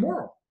 That's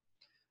immoral.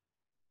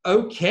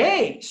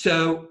 Okay,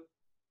 so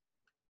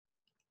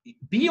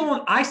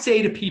I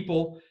say to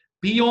people,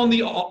 be on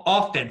the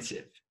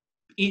offensive.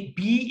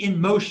 be in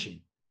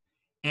motion.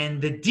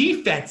 And the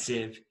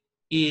defensive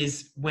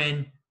is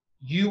when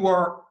you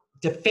are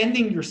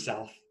defending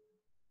yourself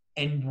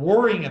and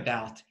worrying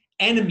about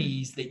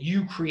enemies that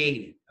you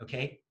created,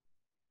 okay?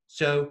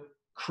 So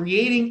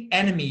creating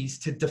enemies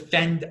to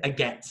defend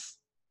against.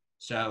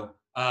 So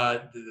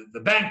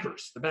the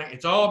bankers,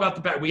 it's all about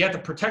the bank. We have to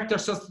protect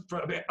ourselves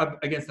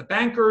against the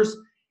bankers,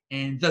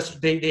 and thus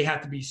they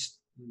have to be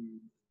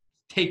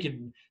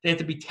taken, they have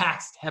to be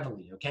taxed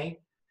heavily, okay?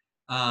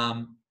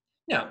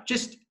 No,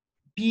 just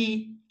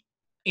be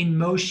in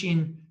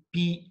motion,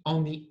 be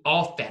on the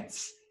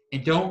offense,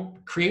 and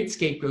don't create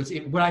scapegoats.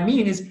 What I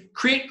mean is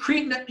create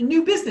a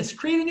new business,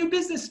 create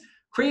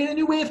a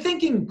new way of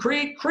thinking,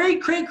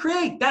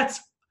 create. That's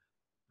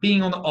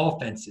being on the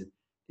offensive.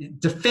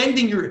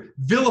 Defending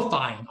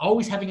vilifying,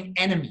 always having an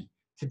enemy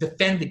to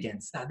defend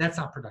against. That's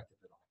not productive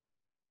at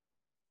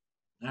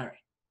all. All right.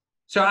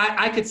 So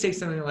I could say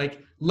something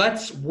like,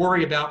 let's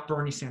worry about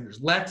Bernie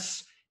Sanders.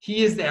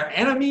 He is their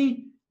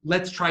enemy.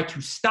 Let's try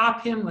to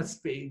stop him. Let's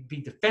be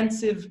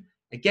defensive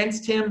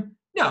against him.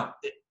 No,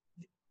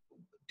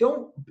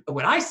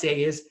 what I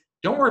say is,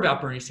 don't worry about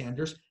Bernie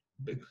Sanders.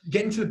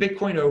 Get into the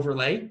Bitcoin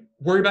overlay.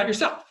 Worry about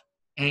yourself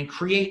and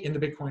create in the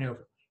Bitcoin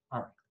overlay.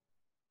 All right.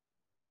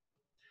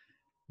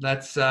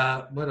 Let's,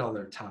 what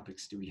other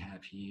topics do we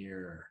have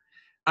here?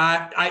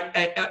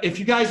 If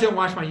you guys don't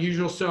watch my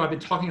usual show, I've been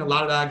talking a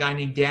lot about a guy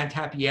named Dan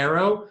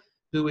Tapiero,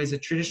 who is a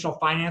traditional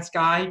finance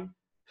guy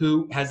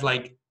who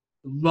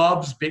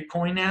loves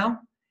Bitcoin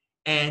now.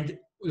 And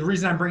the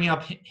reason I'm bringing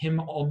up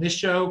him on this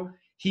show,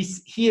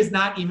 he is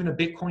not even a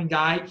Bitcoin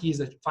guy. He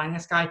is a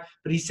finance guy,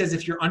 but he says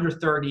if you're under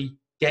 30,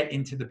 get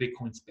into the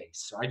Bitcoin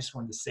space. So I just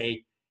wanted to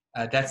say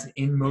that's an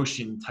in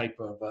motion type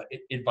of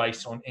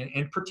advice on,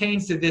 and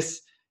pertains to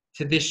this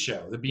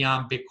show, the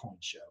Beyond Bitcoin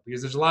show,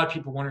 because there's a lot of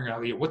people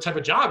wondering, what type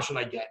of job should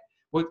I get?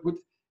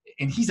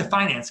 And he's a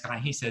finance guy.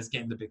 He says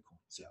get into Bitcoin.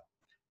 So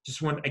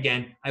just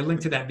again, I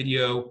linked to that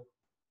video.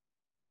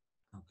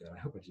 Oh, good. I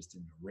hope I just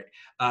didn't.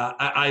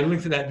 I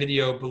linked to that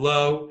video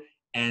below,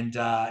 and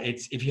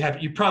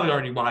if you probably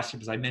already watched it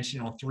because I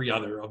mentioned it on 3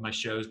 other of my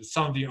shows, but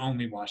some of you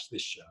only watch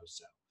this show.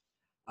 So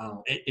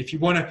if you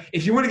want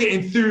to get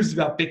enthused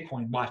about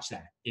Bitcoin, watch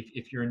that.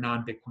 If you're a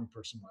non-Bitcoin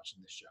person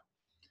watching this show.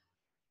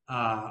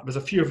 There's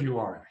a few of you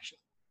are actually.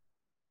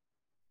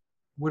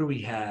 What do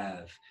we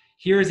have?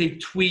 Here's a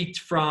tweet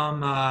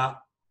from,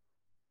 now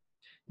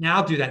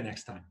I'll do that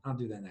next time. And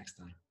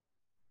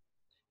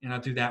I'll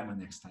do that one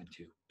next time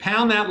too.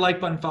 Pound that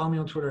like button, follow me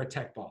on Twitter at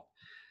TechBall.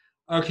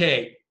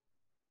 Okay.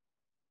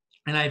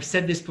 And I've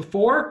said this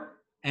before,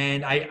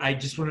 and I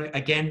just want to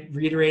again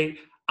reiterate,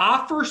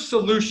 offer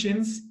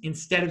solutions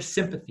instead of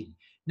sympathy.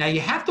 Now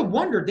you have to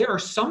wonder, there are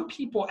some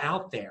people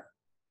out there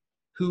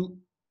who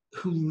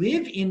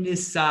live in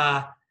this,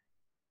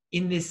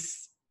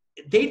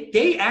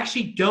 they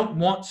actually don't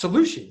want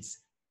solutions.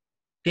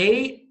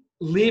 They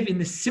live in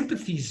the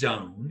sympathy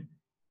zone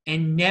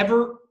and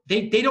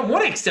they don't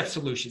want to accept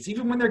solutions,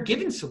 even when they're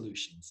given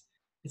solutions.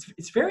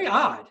 It's very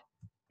odd.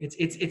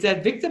 It's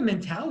that victim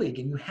mentality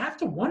again. You have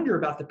to wonder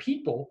about the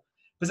people,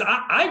 because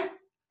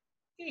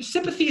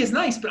sympathy is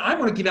nice, but I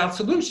want to give out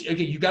solutions.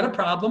 Okay, you got a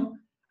problem.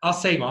 I'll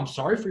say, well, I'm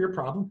sorry for your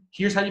problem.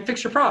 Here's how you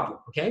fix your problem,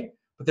 okay?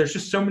 But there's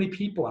just so many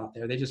people out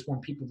there. They just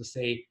want people to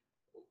say,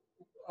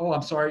 oh,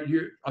 I'm sorry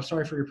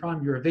for your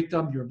problem. You're a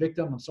victim.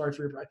 I'm sorry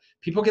for your problem.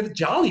 People get the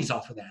jollies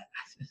off of that.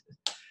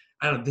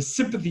 I don't know, the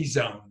sympathy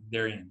zone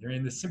they're in. They're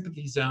in the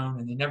sympathy zone,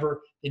 and they never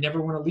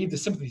want to leave the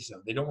sympathy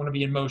zone. They don't want to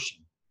be in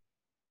motion.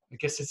 I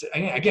guess it's,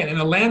 again, in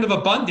a land of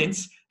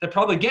abundance, they're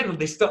probably getting,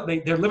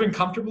 they're living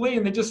comfortably,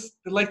 and they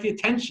like the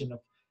attention of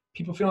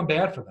people feeling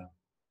bad for them.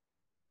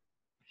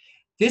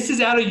 This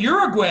is out of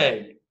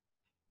Uruguay.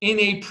 In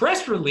a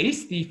press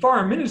release, the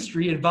foreign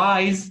ministry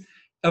advised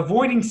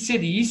avoiding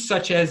cities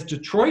such as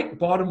Detroit,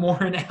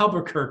 Baltimore, and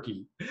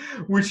Albuquerque,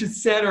 which it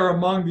said are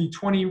among the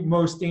 20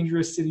 most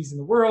dangerous cities in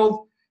the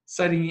world,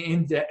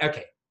 citing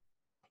okay.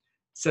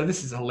 So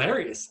this is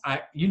hilarious.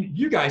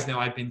 You guys know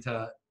I've been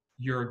to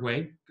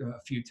Uruguay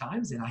a few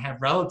times, and I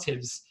have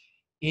relatives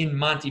in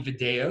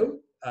Montevideo,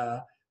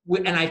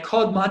 and I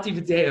called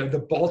Montevideo the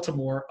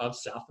Baltimore of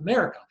South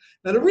America.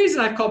 Now, the reason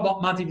I've called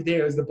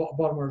Montevideo is the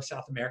Baltimore of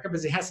South America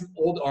because it has some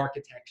old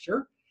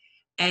architecture,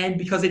 and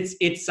because it's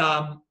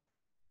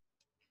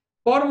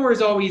Baltimore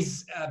is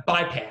always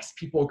bypassed.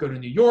 People go to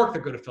New York, they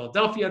go to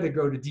Philadelphia, they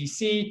go to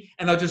DC,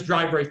 and they'll just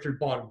drive right through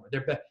Baltimore.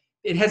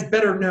 It has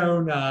better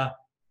known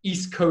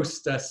East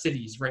Coast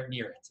cities right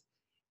near it.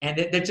 And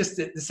they're just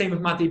the same with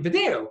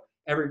Montevideo.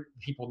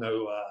 People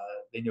know,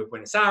 they know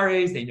Buenos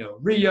Aires, they know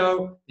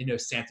Rio, they know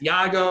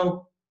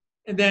Santiago,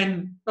 and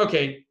then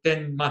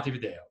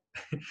Montevideo.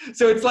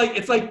 So it's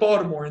like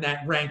Baltimore in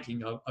that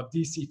ranking of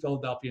DC,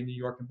 Philadelphia, New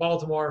York, and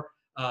Baltimore.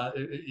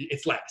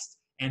 It's last.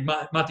 And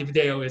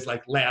Montevideo is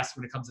like last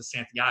when it comes to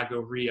Santiago,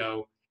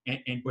 Rio,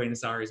 and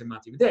Buenos Aires and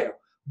Montevideo.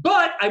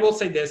 But I will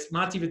say this,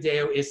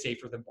 Montevideo is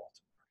safer than Baltimore.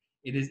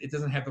 It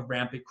doesn't have the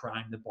rampant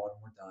crime that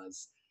Baltimore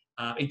does.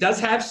 It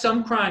does have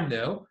some crime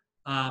though,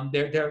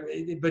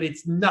 but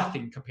it's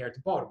nothing compared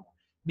to Baltimore.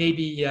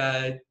 maybe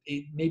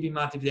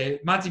Montevideo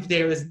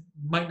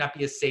might not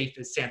be as safe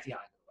as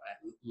Santiago.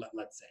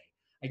 Let's say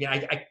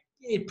again,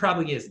 it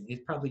probably isn't.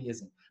 It probably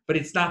isn't. But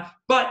it's not.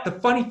 But the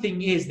funny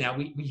thing is now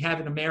we have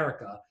in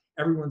America,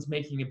 everyone's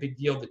making a big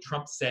deal that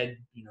Trump said,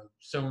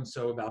 so and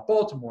so about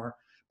Baltimore.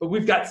 But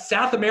we've got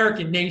South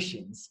American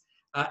nations,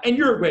 and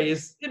Uruguay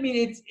is. I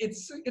mean,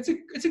 it's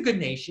a good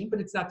nation, but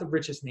it's not the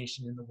richest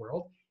nation in the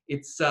world.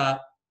 It's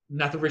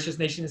not the richest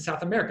nation in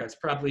South America. It's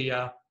probably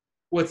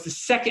it's the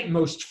second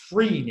most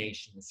free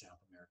nation in South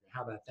America.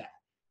 How about that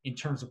in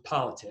terms of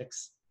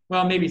politics?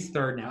 Well, maybe it's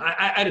third now.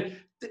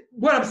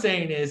 What I'm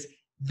saying is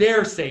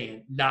they're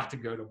saying not to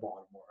go to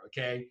Baltimore.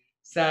 Okay,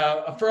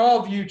 so for all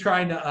of you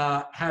trying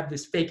to have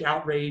this fake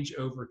outrage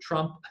over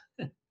Trump,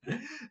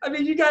 I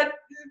mean, you got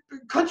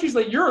countries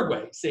like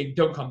Uruguay saying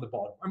don't come to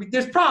Baltimore. I mean,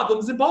 there's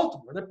problems in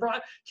Baltimore.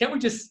 Can't we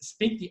just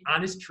speak the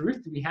honest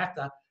truth? Do we have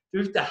to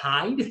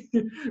hide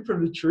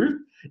from the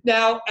truth?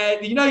 Now,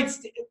 the United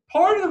States,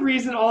 part of the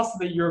reason also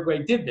that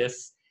Uruguay did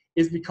this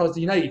is because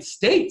the United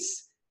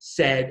States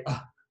said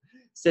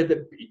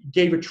that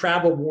gave a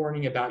travel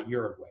warning about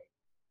Uruguay.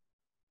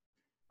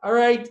 All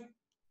right,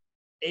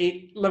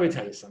 let me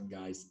tell you something,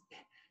 guys.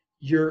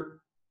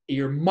 You're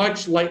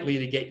much likely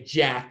to get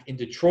jacked in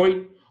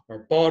Detroit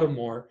or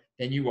Baltimore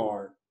than you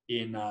are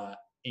in the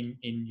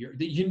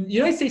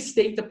United States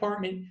State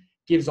Department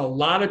gives a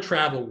lot of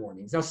travel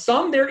warnings. Now,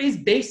 some there is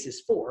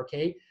basis for,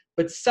 okay,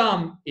 but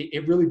some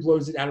it really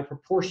blows it out of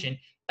proportion,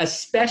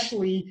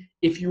 especially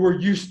if you are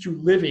used to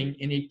living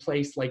in a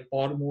place like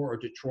Baltimore or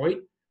Detroit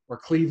or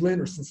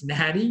Cleveland or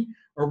Cincinnati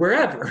or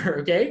wherever,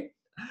 okay?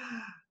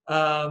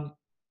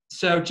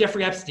 So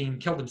Jeffrey Epstein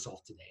killed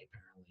himself today,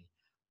 apparently.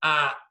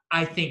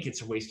 I think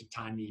it's a waste of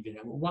time to even.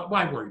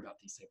 Why worry about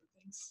these type of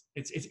things?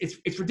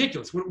 It's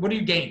ridiculous. What do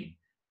you gain?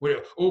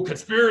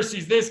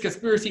 Conspiracies, this,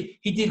 conspiracy.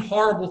 He did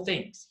horrible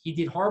things.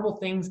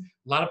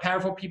 A lot of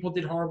powerful people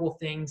did horrible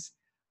things.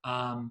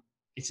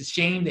 It's a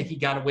shame that he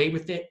got away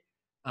with it.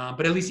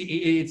 But at least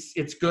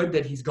it's good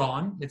that he's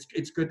gone.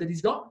 It's good that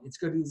he's gone. It's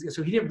good that he's gone.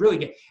 So he didn't really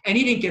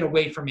get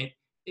away from it.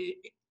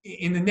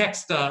 In the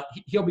next,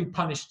 he'll be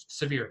punished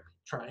severely.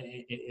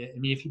 I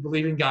mean, if you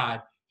believe in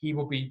God, he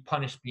will be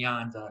punished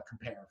beyond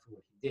compare for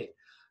what he did.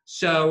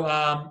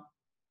 So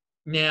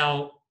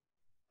now,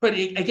 but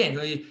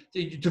again,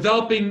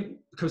 developing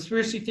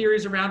conspiracy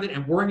theories around it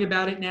and worrying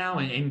about it now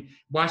and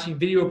watching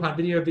video upon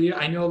video.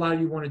 I know a lot of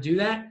you want to do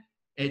that.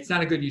 It's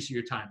not a good use of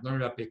your time.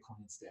 Learn about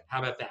Bitcoin instead. How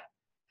about that?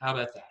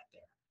 There.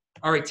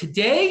 All right,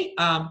 today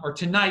or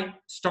tonight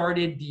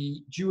started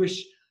the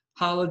Jewish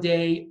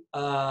holiday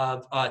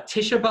of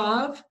Tisha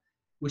B'Av,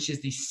 which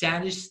is the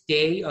saddest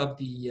day of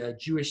the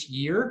Jewish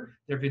year.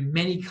 There have been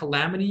many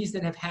calamities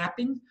that have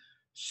happened.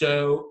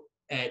 So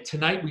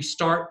tonight we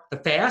start the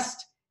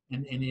fast,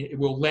 and it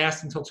will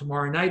last until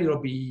tomorrow night. It'll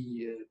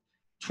be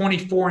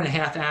 24 and a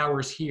half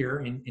hours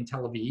here in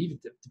Tel Aviv.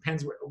 It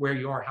depends where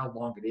you are, how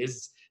long it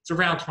is. It's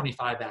around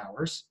 25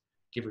 hours,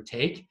 give or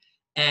take.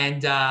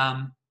 And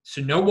so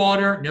no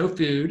water, no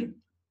food.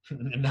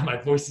 And now my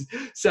voice is...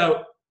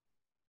 So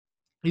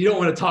you don't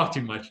want to talk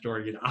too much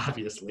during it,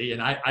 obviously.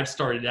 And I've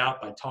started out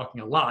by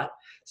talking a lot.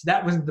 So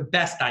that wasn't the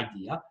best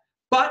idea.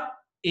 But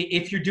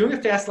if you're doing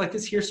a fast like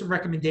this, here's some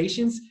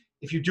recommendations.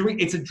 If you're doing,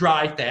 it's a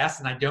dry fast,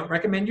 and I don't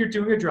recommend you're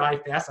doing a dry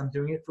fast. I'm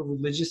doing it for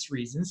religious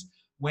reasons.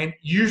 When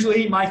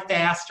usually my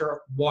fasts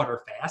are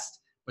water fast,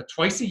 but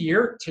twice a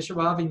year, Tisha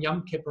B'Av and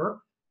Yom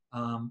Kippur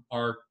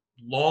are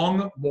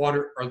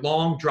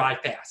long dry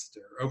fasts,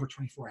 or over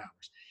 24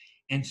 hours.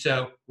 And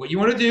so what you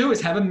want to do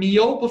is have a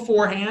meal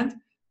beforehand,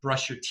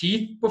 brush your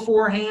teeth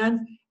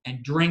beforehand,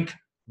 and drink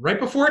right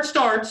before it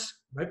starts.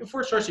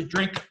 You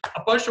drink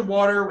a bunch of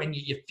water when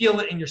you feel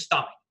it in your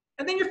stomach.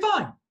 And then you're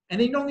fine. And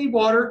then you don't need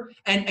water.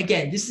 And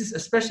again, this is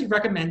especially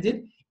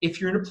recommended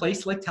if you're in a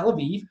place like Tel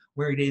Aviv,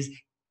 where it is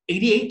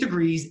 88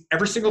 degrees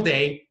every single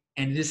day,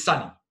 and it is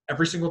sunny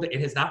every single day.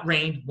 It has not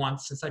rained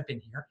once since I've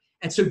been here.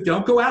 And so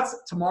don't go out.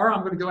 Tomorrow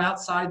I'm going to go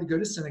outside to go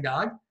to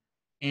synagogue,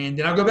 and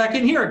then I'll go back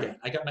in here again.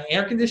 I got my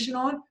air conditioner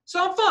on,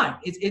 so I'm fine.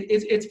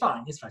 It's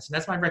fine. It's fine. So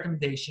that's my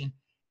recommendation.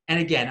 And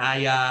again,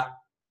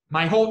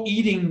 my whole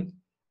eating,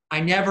 I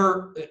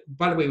never,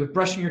 by the way, with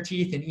brushing your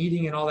teeth and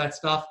eating and all that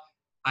stuff,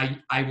 I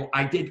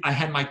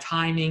had my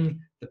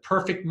timing, the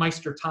perfect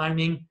Meister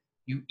timing.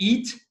 You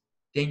eat,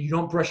 then you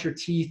don't brush your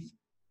teeth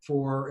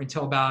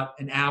until about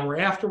an hour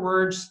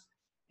afterwards,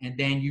 and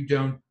then you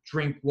don't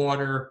drink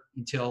water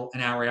until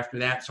an hour after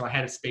that. So I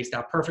had it spaced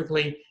out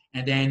perfectly,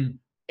 and then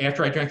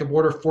after I drank the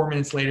water, 4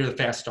 minutes later, the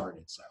fast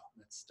started. So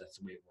that's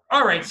the way it works.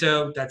 All right,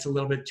 so that's a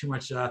little bit too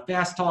much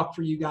fast talk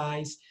for you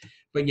guys,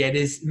 but yeah,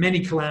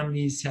 many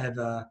calamities have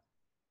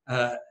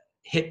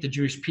hit the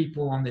Jewish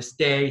people on this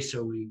day,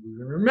 so we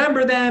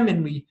remember them,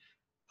 and we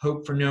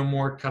hope for no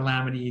more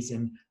calamities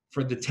and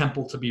for the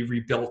temple to be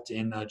rebuilt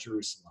in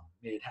Jerusalem.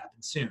 May it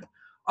happen soon.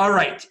 All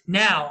right,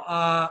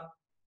 now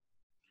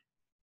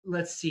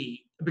let's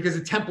see, because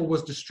the temple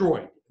was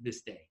destroyed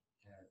this day.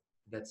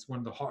 That's one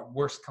of the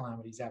worst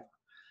calamities ever.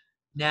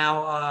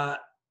 Now,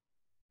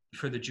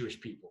 for the Jewish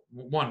people,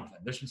 one of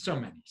them. There's been so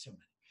many.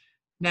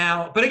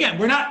 Now, but again,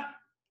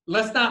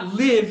 let's not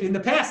live in the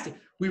past.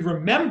 We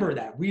remember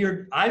that.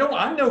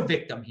 I'm no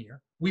victim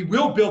here. We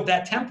will build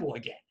that temple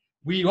again.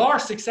 We are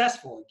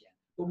successful again.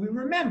 But we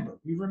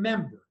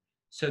remember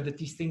so that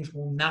these things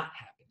will not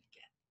happen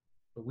again.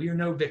 But we are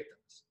no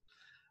victims.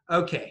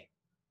 Okay.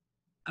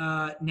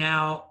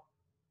 Now,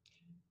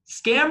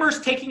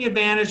 scammers taking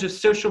advantage of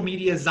social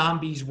media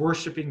zombies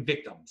worshiping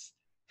victims.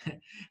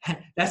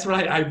 That's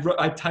what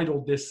I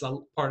titled this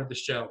part of the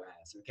show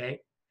as,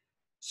 okay?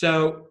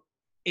 So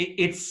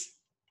it's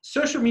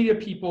social media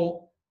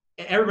people,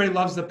 everybody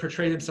loves to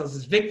portray themselves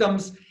as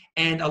victims,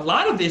 and a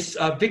lot of this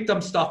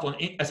victim stuff on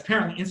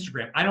apparently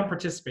Instagram. I don't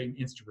participate in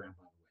Instagram,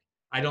 by the way.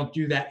 I don't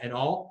do that at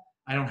all.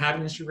 I don't have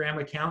an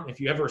Instagram account. If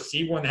you ever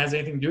see one that has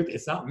anything to do with it,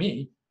 it's not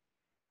me.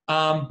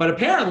 But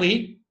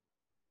apparently,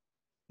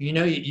 you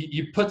know,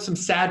 you put some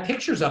sad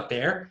pictures up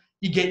there,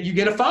 you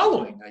get a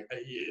following.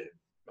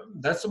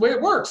 That's the way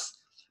it works.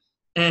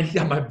 And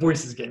yeah, my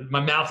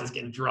mouth is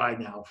getting dry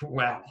now.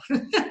 Wow.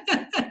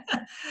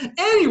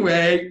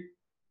 Anyway,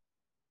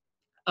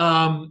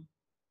 I'll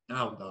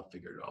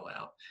figure it all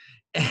out.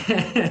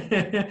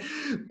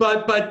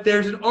 but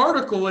there's an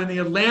article in the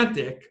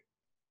Atlantic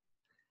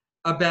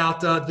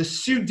about the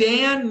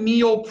Sudan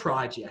Meal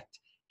Project,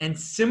 and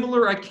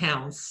similar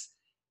accounts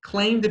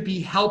claim to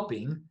be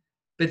helping,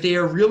 but they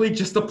are really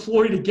just a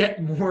ploy to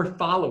get more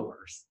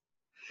followers.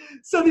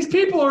 So these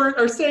people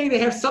are saying they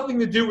have something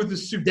to do with the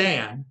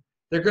Sudan.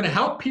 They're going to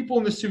help people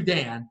in the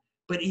Sudan,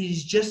 but it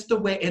is just the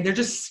way, and they're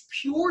just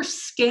pure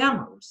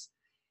scammers.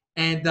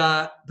 And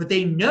but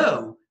they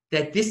know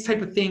that this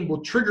type of thing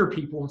will trigger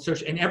people in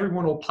social, and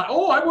everyone will apply.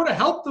 Oh, I want to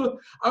help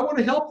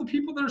the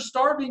people that are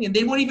starving, and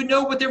they won't even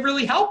know what they're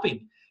really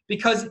helping,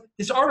 because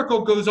this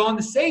article goes on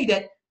to say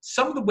that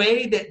some of the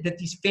way that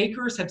these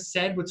fakers have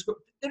said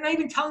they're not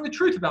even telling the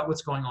truth about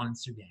what's going on in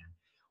Sudan.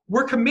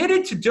 We're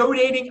committed to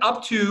donating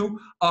up to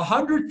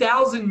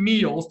 100,000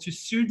 meals to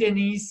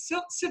Sudanese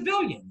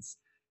civilians.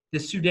 The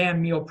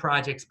Sudan Meal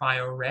Project's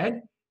bio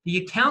read. The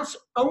account's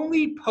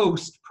only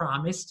post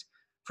promised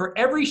for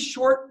every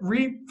story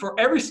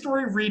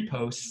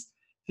repost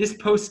this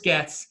post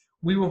gets,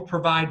 we will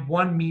provide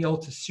one meal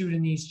to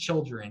Sudanese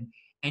children,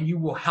 and you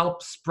will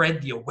help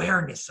spread the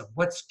awareness of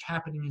what's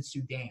happening in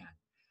Sudan.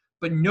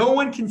 But no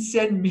one can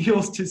send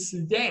meals to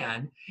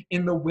Sudan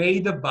in the way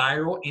the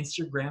viral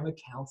Instagram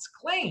accounts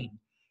claim.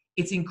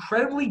 It's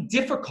incredibly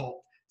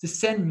difficult to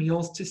send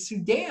meals to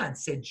Sudan,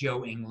 said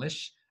Joe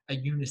English, a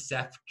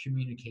UNICEF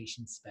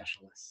communications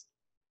specialist.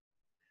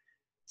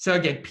 So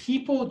again,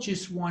 people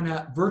just want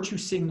to virtue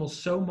signal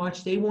so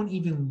much, they won't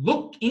even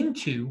look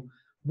into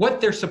what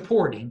they're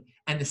supporting,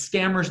 and the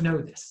scammers know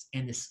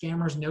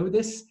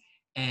this.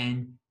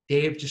 And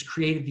they have just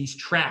created these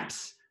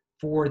traps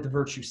for the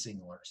virtue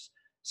signalers.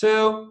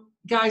 So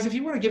guys, if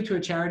you want to give to a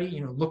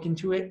charity, look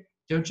into it.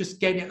 Don't just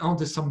get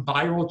onto some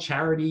viral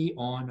charity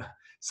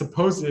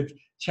supposed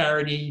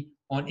charity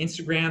on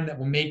Instagram that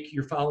will make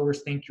your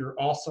followers think you're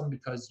awesome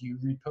because you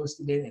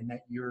reposted it and that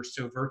you're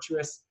so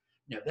virtuous.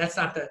 No, that's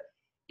not the.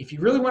 If you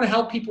really want to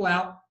help people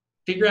out,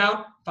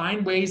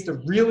 find ways to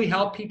really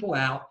help people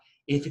out.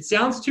 If it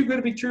sounds too good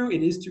to be true,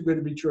 it is too good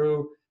to be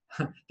true.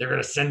 They're going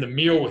to send a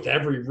meal with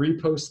every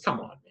repost. Come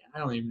on, man. I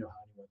don't even know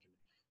how anyone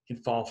can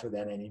fall for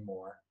that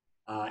anymore.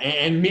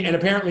 And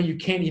apparently you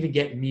can't even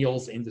get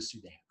meals into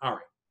Sudan. All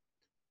right.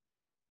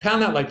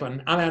 Pound that like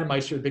button. I'm Adam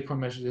Meister, the Bitcoin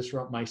Meister,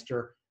 Disrupt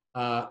Meister.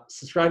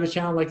 Subscribe to the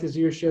channel, like this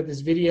video, share this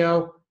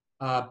video.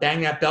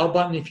 Bang that bell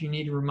button if you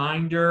need a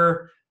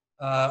reminder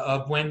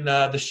of when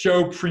the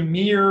show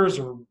premieres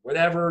or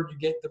whatever you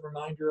get the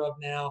reminder of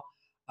now.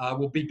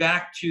 We'll be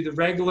back to the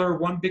regular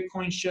One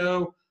Bitcoin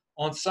show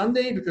on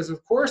Sunday because,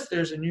 of course,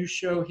 there's a new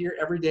show here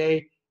every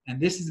day.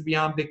 And this is the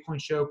Beyond Bitcoin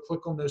show.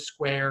 Click on those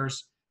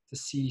squares to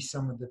see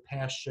some of the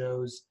past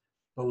shows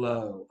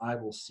below. I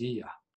will see ya.